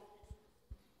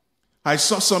 I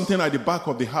saw something at the back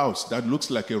of the house that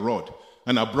looks like a rod.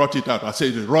 And I brought it out. I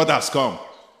said, the rod has come.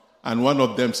 And one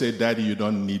of them said, Daddy, you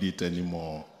don't need it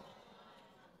anymore.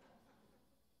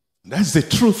 That's the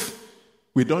truth.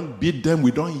 We don't beat them. We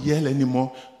don't yell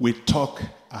anymore. We talk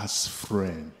as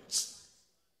friends.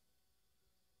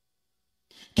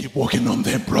 Keep working on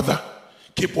them, brother.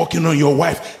 Keep working on your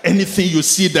wife. Anything you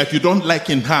see that you don't like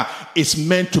in her is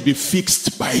meant to be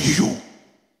fixed by you.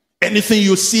 Anything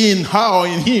you see in her or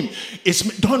in him,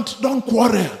 don't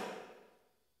quarrel.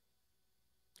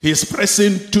 He's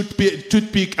pressing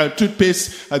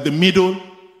toothpaste at the middle,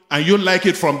 and you like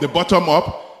it from the bottom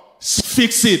up.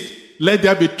 Fix it. Let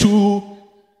there be 2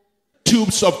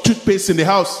 tubes of toothpaste in the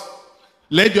house.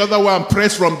 Let the other one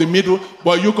press from the middle,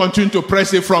 but you continue to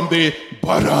press it from the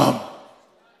bottom.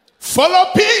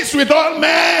 Follow peace with all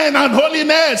men and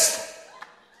holiness.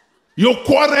 You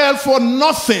quarrel for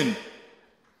nothing,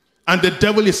 and the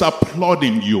devil is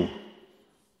applauding you.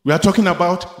 We are talking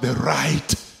about the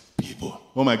right people.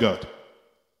 Oh my God.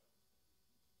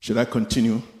 Should I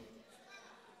continue?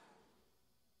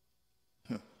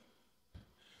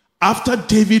 After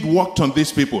David worked on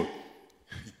these people,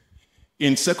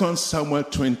 in 2 Samuel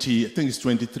 20, I think it's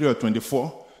 23 or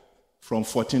 24, from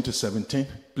 14 to 17.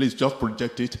 Please just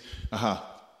project it.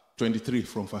 23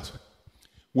 from first.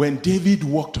 When David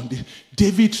worked on this,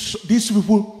 these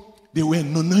people, they were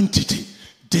non-entity,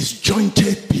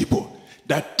 disjointed people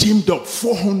that teamed up,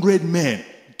 400 men,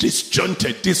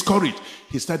 disjointed, discouraged.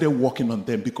 He started working on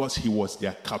them because he was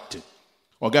their captain.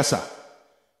 Ogasa,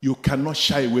 you cannot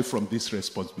shy away from this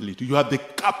responsibility. You are the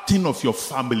captain of your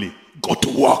family. Go to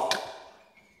work.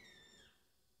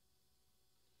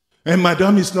 And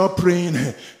madam is not praying.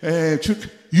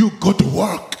 You go to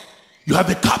work. You are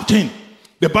the captain.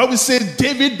 The Bible says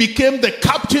David became the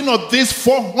captain of this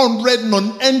 400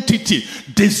 non-entity,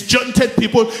 disjointed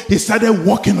people. He started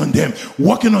working on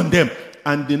them.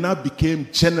 And they now became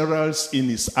generals in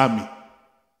his army.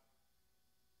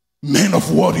 Men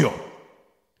of warrior.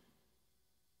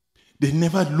 They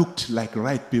never looked like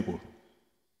right people,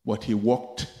 but he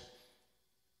worked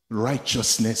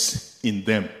righteousness in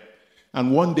them.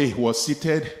 And one day he was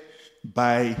seated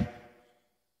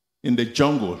in the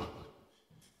jungle,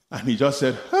 and he just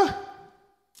said,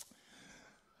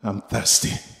 I'm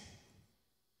thirsty.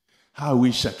 How I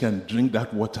wish I can drink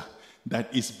that water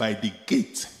that is by the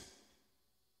gate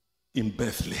in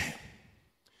Bethlehem.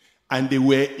 And they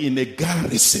were in a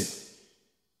garrison,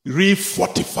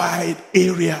 fortified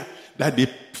area that the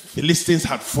Philistines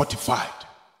had fortified.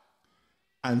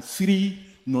 And 3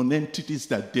 non-entities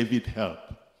that David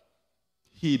helped.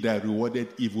 He that rewarded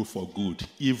evil for good,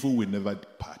 evil will never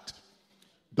depart.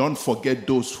 Don't forget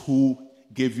those who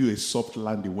gave you a soft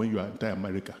landing when you enter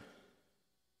America.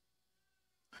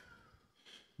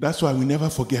 That's why we never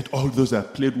forget all those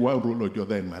that played one role or the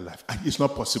other in my life. And it's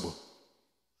not possible.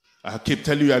 I keep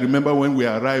telling you, I remember when we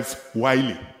arrived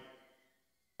Wiley,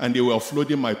 and they were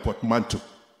offloading my portmanteau.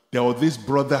 There was this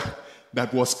brother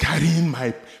that was carrying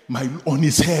my on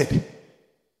his head.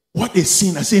 What a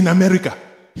scene. I say in America.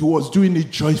 He was doing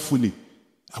it joyfully.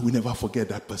 I will never forget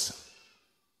that person.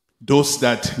 Those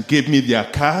that gave me their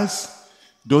cars,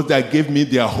 those that gave me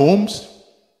their homes,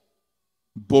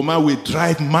 Boma will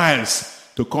drive miles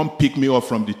to come pick me up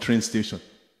from the train station.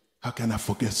 How can I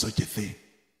forget such a thing?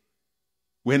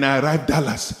 When I arrived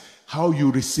Dallas, how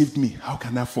you received me, how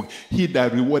can I forget? He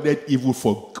that rewarded evil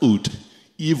for good,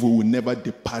 evil will never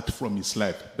depart from his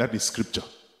life. That is scripture.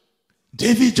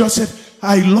 David just said,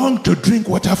 I long to drink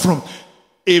water from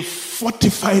a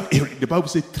fortified area. The Bible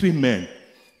says 3 men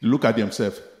look at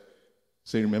themselves.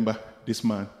 Say, remember, this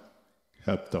man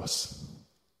helped us.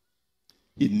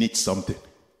 He needs something.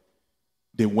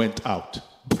 They went out,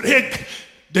 break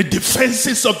the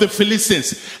defenses of the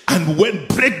Philistines, and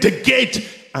break the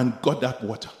gate and got that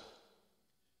water.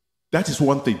 That is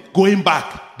one thing. Going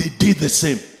back, they did the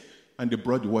same. And they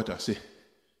brought the water. Say,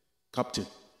 Captain,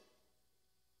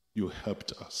 you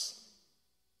helped us.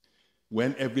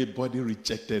 When everybody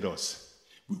rejected us,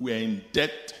 we were in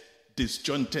debt,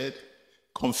 disjointed,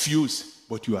 confused,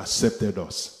 but you accepted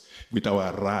us. With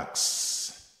our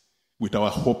rags, with our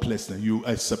hopelessness, you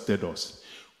accepted us.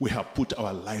 We have put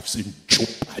our lives in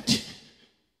jeopardy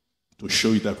to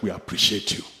show you that we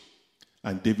appreciate you.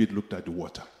 And David looked at the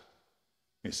water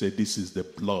and said, this is the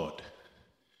blood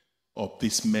of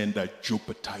these men that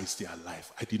jeopardized their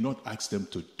life. I did not ask them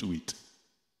to do it.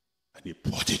 And he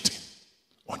poured it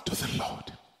unto the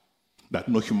Lord, that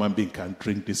no human being can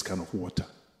drink this kind of water.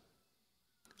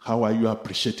 How are you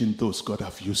appreciating those God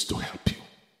have used to help you?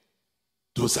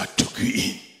 Those that took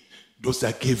you in, those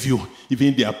that gave you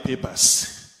even their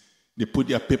papers. They put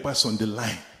their papers on the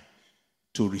line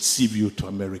to receive you to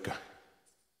America.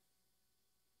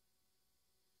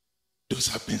 Those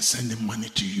have been sending money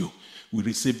to you. We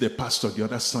received the pastor the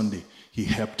other Sunday. He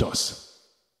helped us.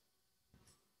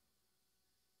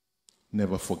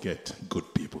 Never forget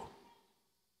good people.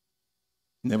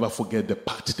 Never forget the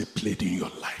part they played in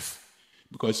your life.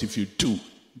 Because if you do,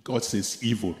 God says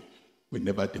evil will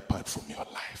never depart from your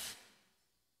life.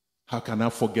 How can I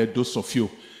forget those of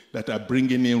you that are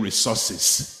bringing in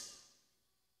resources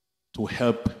to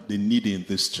help the needy in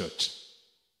this church.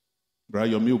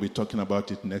 Brother Yomi will be talking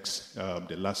about it next,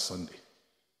 the last Sunday.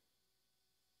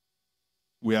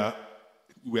 We are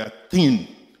thin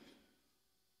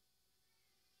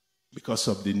because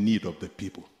of the need of the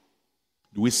people.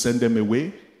 Do we send them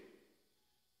away?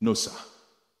 No, sir.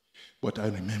 But I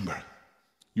remember,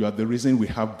 you are the reason we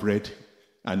have bread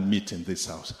and meat in this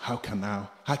house. How can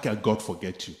God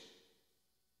forget you?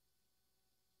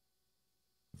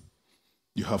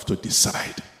 You have to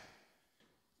decide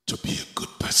to be a good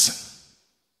person.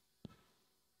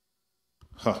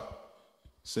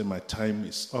 Say my time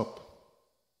is up.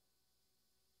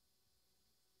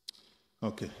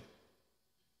 Okay.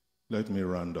 Let me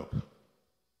round up.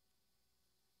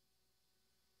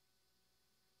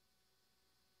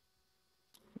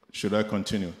 Should I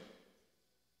continue?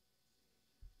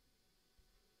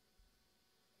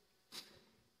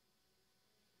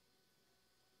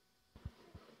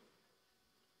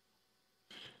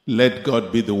 Let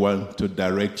God be the one to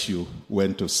direct you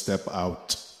when to step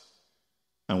out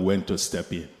and when to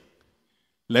step in.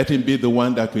 Let him be the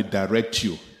one that will direct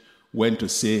you when to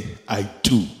say, I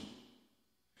do,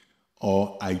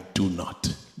 or I do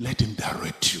not. Let him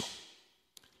direct you.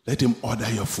 Let him order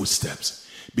your footsteps.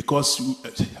 Because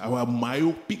our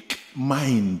myopic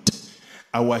mind,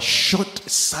 our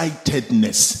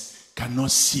short-sightedness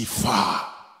cannot see far.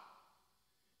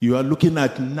 You are looking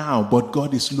at now, but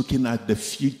God is looking at the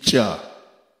future.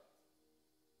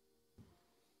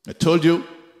 I told you,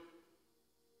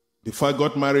 before I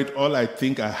got married, all I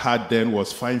think I had then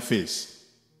was fine face.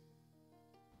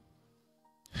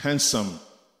 Handsome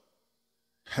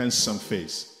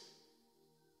face.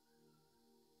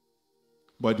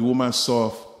 But the woman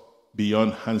saw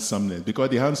beyond handsomeness, because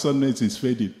the handsomeness is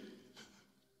fading.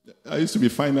 I used to be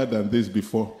finer than this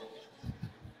before.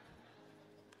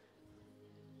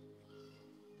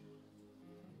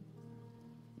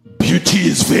 Beauty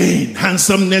is vain.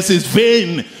 Handsomeness is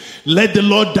vain. Let the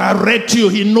Lord direct you.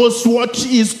 He knows what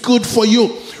is good for you.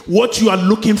 What you are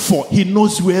looking for, he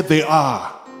knows where they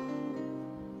are.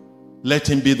 Let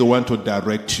him be the one to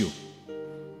direct you.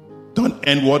 Don't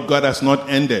end what God has not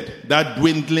ended. That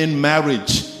dwindling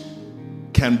marriage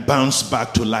can bounce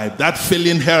back to life. That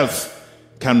failing health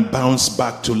can bounce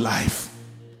back to life.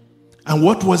 And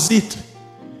what was it?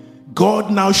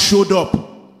 God now showed up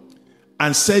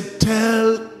and said,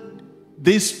 tell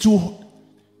these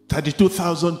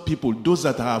 32,000 people, those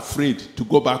that are afraid, to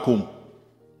go back home.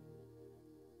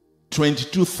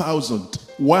 22,000.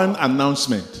 One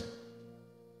announcement.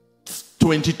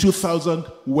 22,000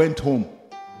 went home.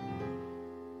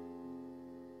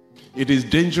 It is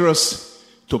dangerous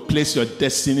to place your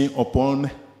destiny upon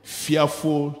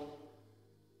fearful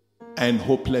and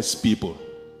hopeless people.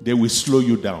 They will slow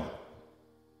you down.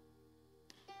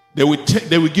 They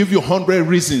will give you 100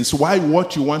 reasons why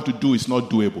what you want to do is not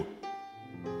doable.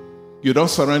 You don't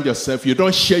surround yourself. You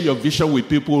don't share your vision with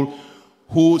people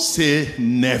who say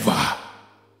never.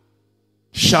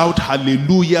 Shout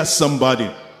hallelujah,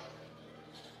 somebody.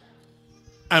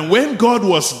 And when God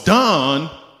was done,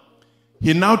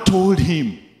 he now told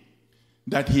him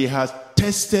that he has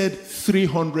tested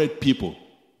 300 people.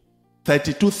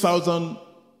 32,000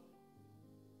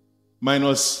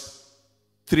 minus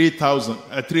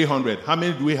 300. How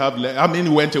many do we have left? How many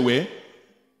went away?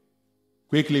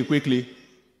 Quickly.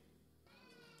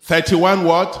 31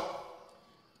 what?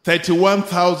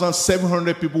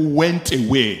 31,700 people went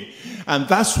away. And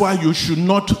that's why you should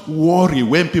not worry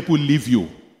when people leave you,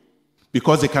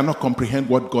 because they cannot comprehend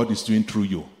what God is doing through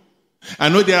you. I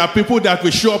know there are people that will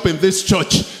show up in this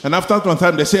church, and after some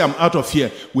time they say, I'm out of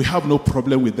here. We have no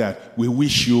problem with that. We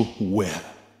wish you well.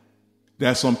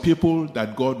 There are some people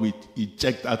that God will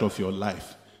eject out of your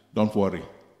life. Don't worry,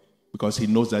 because he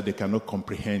knows that they cannot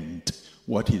comprehend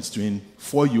what he's doing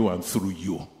for you and through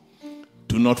you.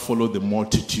 Do not follow the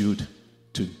multitude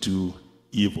to do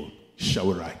evil. Shall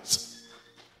we rise?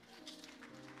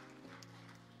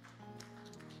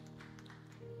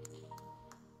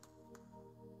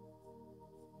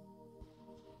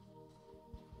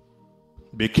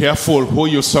 Be careful who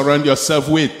you surround yourself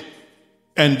with.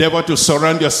 Endeavor to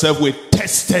surround yourself with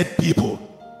tested people.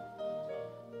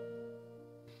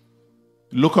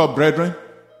 Look up, brethren.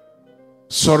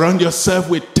 Surround yourself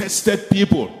with tested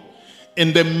people.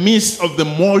 In the midst of the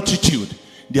multitude,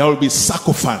 there will be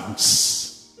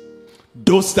sycophants.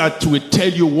 Those that will tell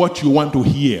you what you want to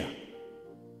hear.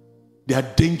 They are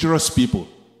dangerous people.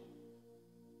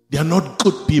 They are not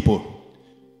good people.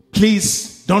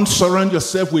 Please don't surround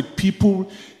yourself with people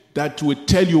that will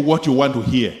tell you what you want to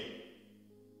hear.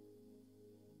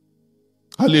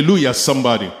 Hallelujah,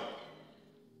 somebody.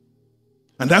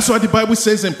 And that's what the Bible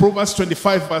says in Proverbs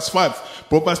 25 verse 5.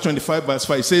 Proverbs 25 verse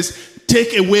 5 says,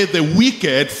 take away the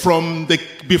wicked from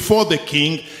before the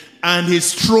king, and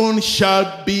his throne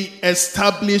shall be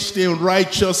established in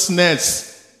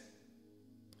righteousness.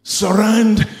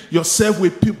 Surround yourself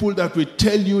with people that will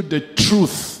tell you the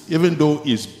truth, even though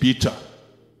it's bitter.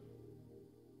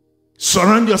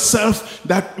 Surround yourself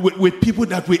with people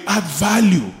that will add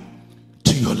value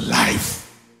to your life.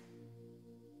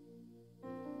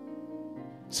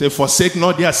 Say, forsake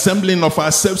not the assembling of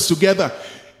ourselves together.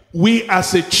 We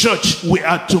as a church, we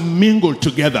are to mingle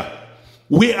together.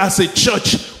 We as a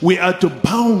church, we are to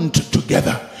bound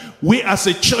together. We as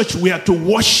a church, we are to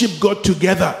worship God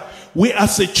together. We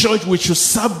as a church, we should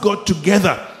serve God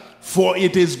together. For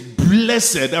it is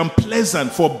blessed and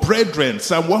pleasant for brethren.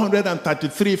 Psalm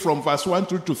 133 from verse 1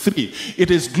 through to 3.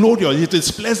 It is glorious. It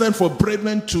is pleasant for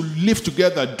brethren to live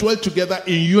together, dwell together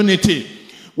in unity.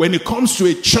 When it comes to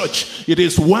a church, it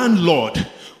is one Lord,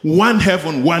 one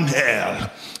heaven, one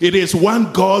hell. It is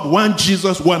one God, one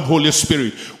Jesus, one Holy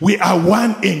Spirit. We are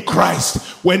one in Christ.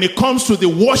 When it comes to the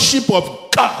worship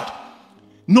of God,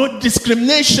 no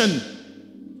discrimination.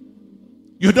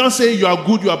 You don't say you are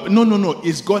good, you are... No.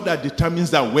 It's God that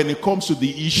determines that when it comes to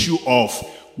the issue of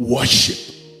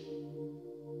worship.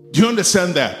 Do you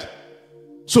understand that?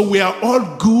 So we are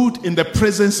all good in the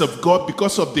presence of God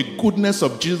because of the goodness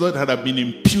of Jesus that have been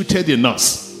imputed in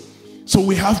us. So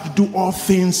we have to do all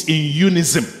things in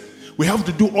unison. We have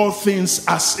to do all things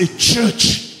as a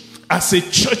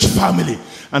church family.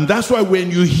 And that's why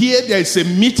when you hear there is a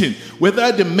meeting,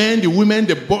 whether the men, the women,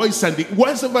 the boys, and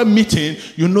whatever meeting,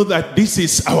 you know that this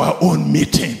is our own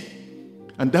meeting.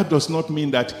 And that does not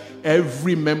mean that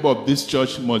every member of this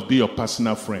church must be your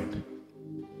personal friend.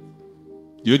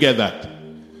 Do you get that?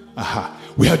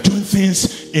 We are doing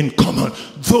things in common.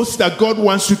 Those that God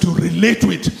wants you to relate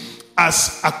with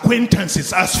as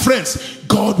acquaintances, as friends,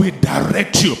 God will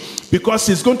direct you.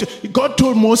 Because God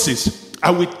told Moses,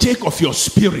 I will take of your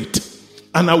spirit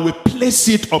and I will place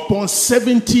it upon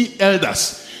 70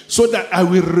 elders so that I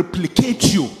will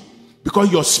replicate you,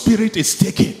 because your spirit is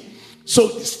taken.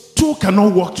 So two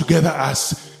cannot work together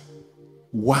as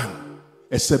one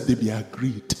except they be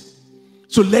agreed.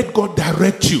 So let God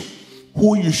direct you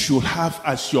who you should have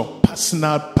as your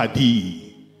personal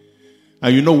paddy.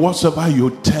 And you know, whatsoever you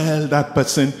tell that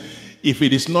person, if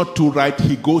it is not too right,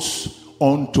 he goes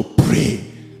on to pray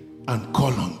and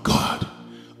call on God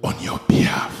on your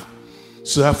behalf.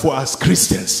 So therefore, as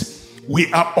Christians,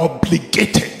 we are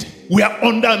obligated, we are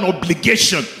under an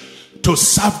obligation to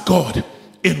serve God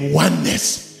in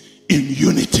oneness, in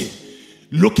unity,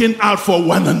 looking out for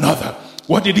one another.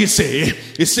 What did he say?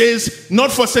 He says,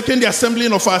 not forsaking the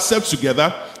assembling of ourselves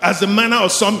together, as the manner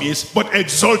of some is, but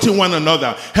exalting one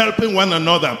another, helping one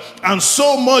another, and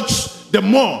so much the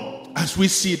more as we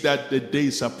see that the day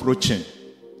is approaching.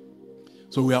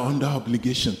 So we are under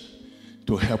obligation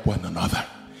to help one another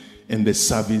in the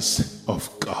service of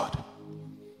God.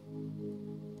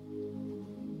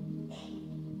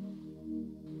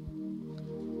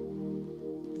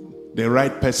 The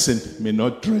right person may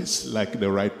not dress like the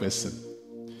right person.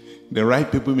 The right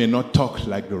people may not talk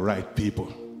like the right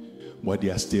people, but they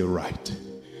are still right.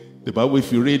 The Bible,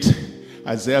 if you read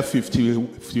Isaiah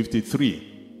 53,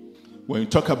 when you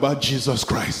talk about Jesus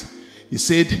Christ, he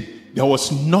said there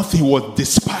was nothing, was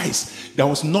despised. There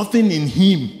was nothing in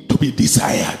him to be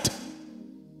desired.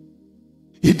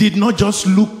 He did not just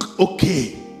look okay.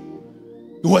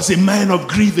 He was a man of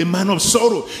grief, a man of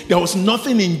sorrow. There was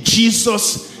nothing in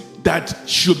Jesus that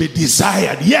should be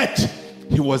desired. Yet,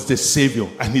 he was the Savior,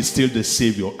 and he's still the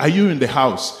Savior. Are you in the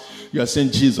house? You are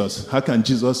saying, Jesus, how can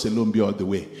Jesus alone be all the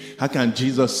way? How can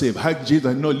Jesus save? How can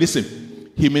Jesus? No, listen.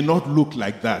 He may not look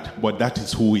like that, but that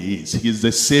is who he is. He's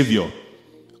the Savior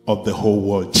of the whole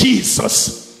world.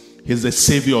 Jesus is the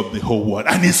Savior of the whole world.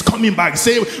 And he's coming back.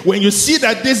 Say, when you see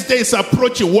that this day is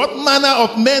approaching, what manner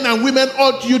of men and women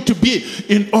ought you to be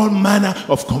in all manner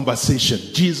of conversation?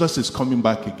 Jesus is coming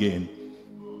back again.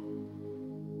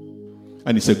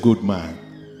 And he's a good man.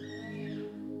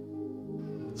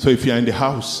 So if you are in the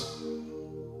house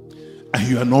and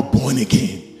you are not born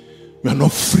again, you are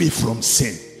not free from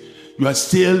sin, you are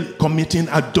still committing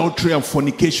adultery and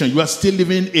fornication, you are still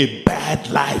living a bad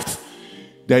life,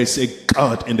 there is a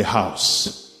God in the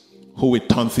house who will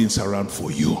turn things around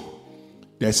for you.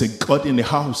 There is a God in the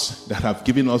house that have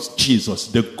given us Jesus,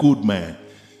 the good man,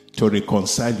 to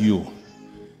reconcile you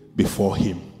before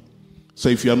him. So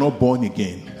if you are not born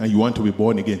again and you want to be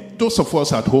born again, those of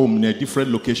us at home in a different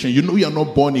location, you know you are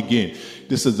not born again.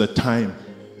 This is the time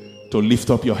to lift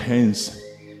up your hands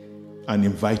and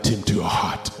invite him to your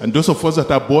heart. And those of us that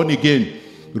are born again,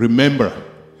 remember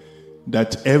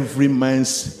that every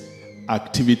man's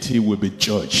activity will be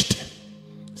judged.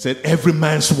 He said every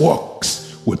man's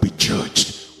works will be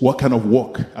judged. What kind of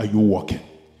work are you working?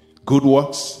 Good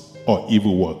works or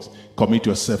evil works? Commit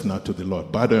yourself now to the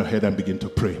Lord. Bow your head and begin to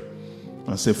pray.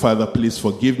 And say, Father, please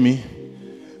forgive me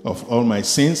of all my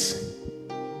sins.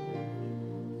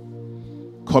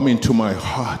 Come into my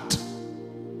heart.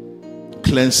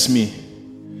 Cleanse me.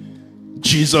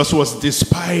 Jesus was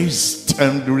despised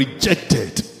and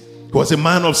rejected. He was a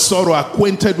man of sorrow,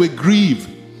 acquainted with grief.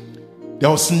 There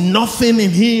was nothing in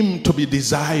him to be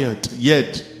desired,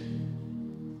 yet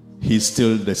he's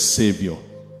still the Savior.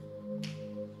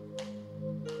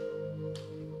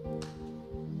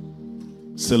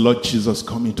 Say, Lord Jesus,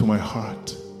 come into my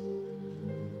heart.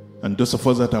 And those of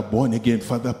us that are born again,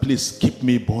 Father, please keep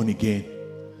me born again.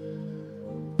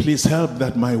 Please help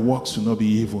that my works will not be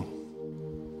evil.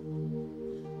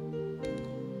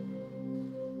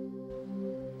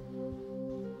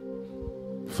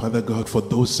 Father God, for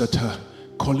those that are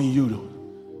calling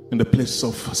you in the place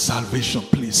of salvation,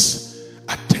 please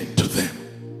attend to them.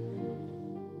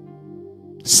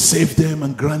 Save them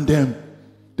and grant them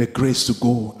the grace to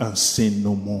go and sin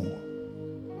no more.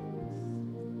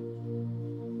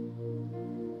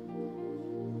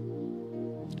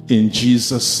 In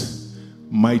Jesus'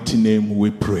 mighty name we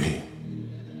pray.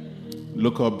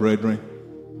 Look up, brethren.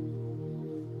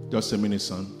 Just a minute,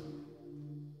 son.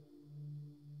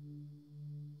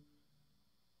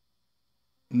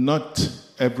 Not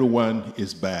everyone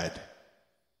is bad.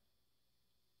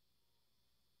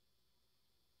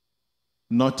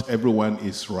 Not everyone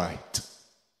is right.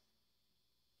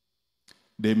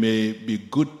 They may be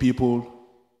good people,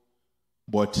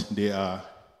 but they are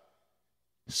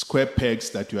square pegs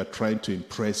that you are trying to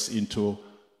impress into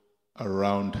a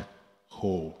round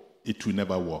hole. It will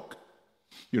never work.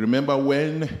 You remember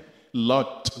when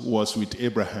Lot was with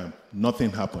Abraham,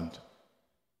 nothing happened.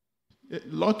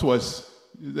 Lot was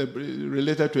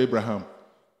related to Abraham,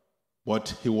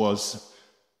 but he was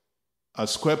a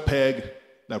square peg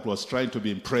that was trying to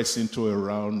be impressed into a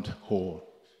round hole.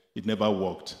 It never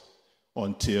worked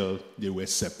until they were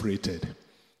separated.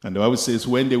 And the Bible says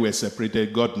when they were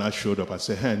separated, God now showed up and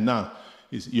said, hey, now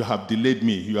you have delayed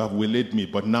me, you have waylaid me,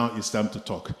 but now it's time to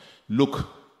talk. Look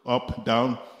up,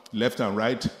 down, left and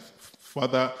right.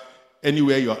 Father,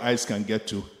 anywhere your eyes can get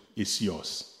to is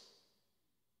yours.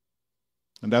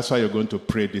 And that's why you're going to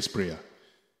pray this prayer.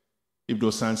 If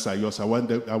those hands are yours, I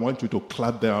want you to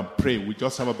clap them and pray. We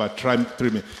just have about 3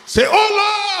 minutes. Say,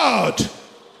 oh Lord,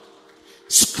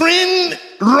 screen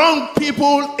wrong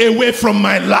people away from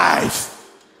my life.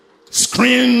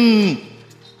 Screen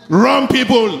wrong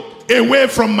people away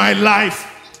from my life.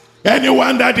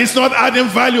 Anyone that is not adding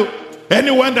value,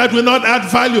 anyone that will not add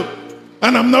value.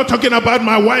 And I'm not talking about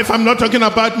my wife, I'm not talking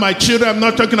about my children, I'm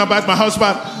not talking about my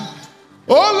husband.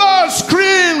 Oh Lord,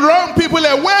 screen wrong people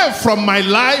away from my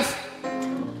life.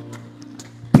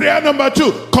 Prayer number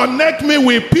 2, connect me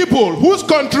with people whose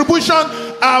contribution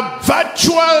are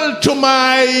virtual to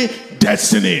my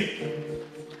destiny.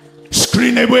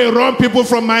 Screen away wrong people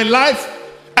from my life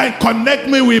and connect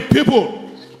me with people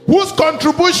whose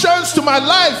contributions to my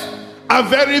life are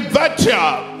very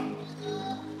vital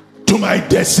to my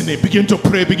destiny. Begin to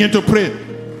pray, begin to pray.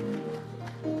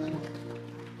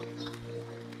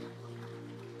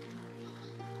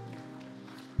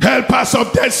 Helpers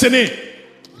of destiny,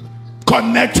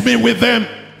 connect me with them.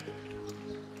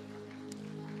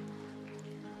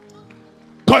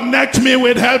 Connect me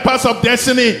with helpers of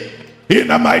destiny in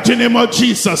the mighty name of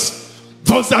Jesus.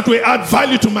 Those that will add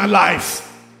value to my life.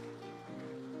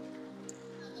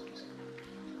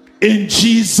 In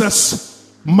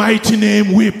Jesus' mighty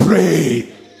name we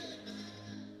pray.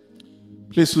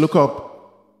 Please look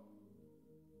up.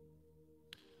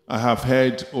 I have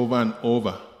heard over and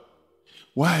over,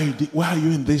 why are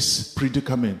you in this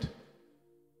predicament?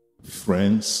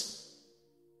 Friends.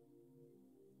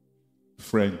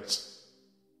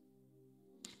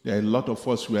 There are a lot of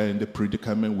us who are in the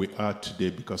predicament we are today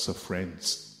because of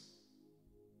friends.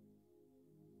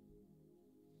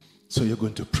 So you're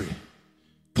going to pray.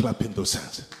 Clap in those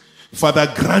hands.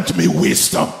 Father, grant me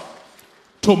wisdom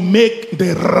to make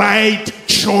the right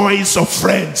choice of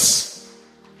friends.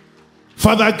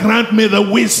 Father, grant me the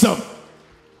wisdom.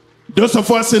 Those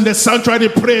of us in the sanctuary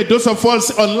pray. Those of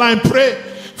us online pray.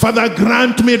 Father,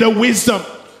 grant me the wisdom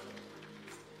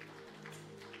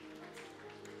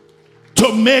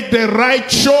to make the right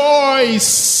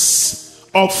choice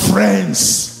of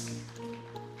friends.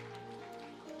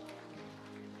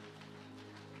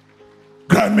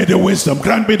 Grant me the wisdom.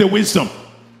 Grant me the wisdom.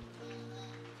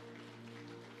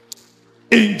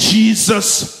 In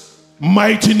Jesus'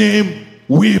 mighty name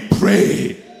we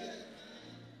pray.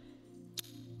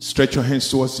 Stretch your hands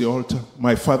towards the altar.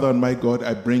 My Father and my God,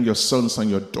 I bring your sons and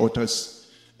your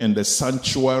daughters in the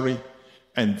sanctuary,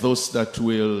 and those that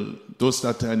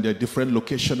are in their different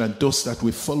location, and those that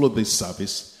will follow this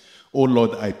service. Oh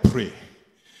Lord, I pray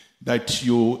that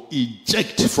you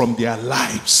eject from their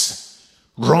lives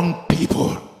wrong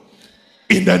people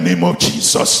in the name of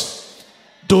Jesus.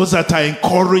 Those that are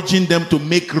encouraging them to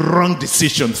make wrong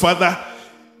decisions, Father,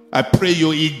 I pray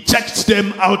you eject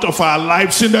them out of our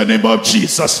lives in the name of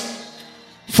Jesus.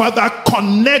 Father,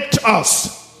 connect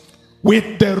us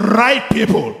with the right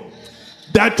people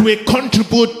that will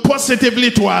contribute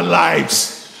positively to our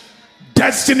lives.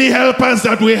 Destiny helpers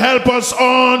that will help us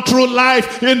on through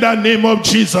life in the name of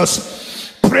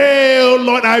Jesus. Pray, oh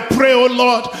Lord, I pray, oh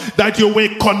Lord, that you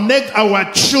will connect our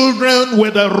children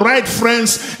with the right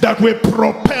friends that will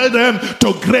propel them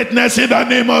to greatness in the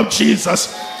name of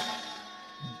Jesus.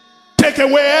 Take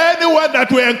away anyone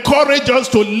that will encourage us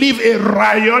to live a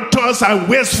riotous and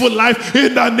wasteful life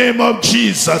in the name of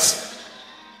Jesus.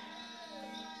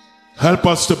 Help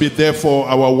us to be there for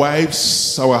our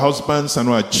wives, our husbands, and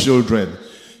our children.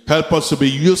 Help us to be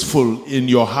useful in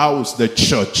your house, the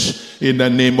church, in the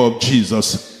name of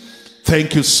Jesus.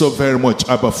 Thank you so very much,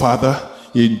 Abba Father.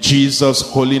 In Jesus'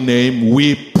 holy name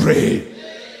we pray.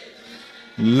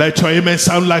 Let your amen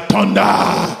sound like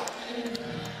thunder.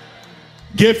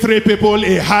 Give 3 people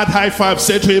a hard high five.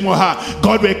 Say to him or her,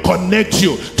 God will connect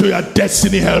you to your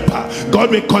destiny helper.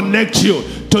 God will connect you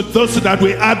to those that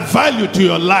will add value to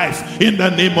your life in the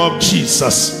name of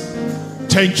Jesus.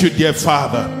 Thank you, dear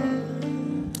Father.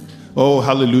 Oh,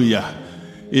 hallelujah.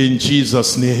 In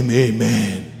Jesus' name,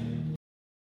 amen.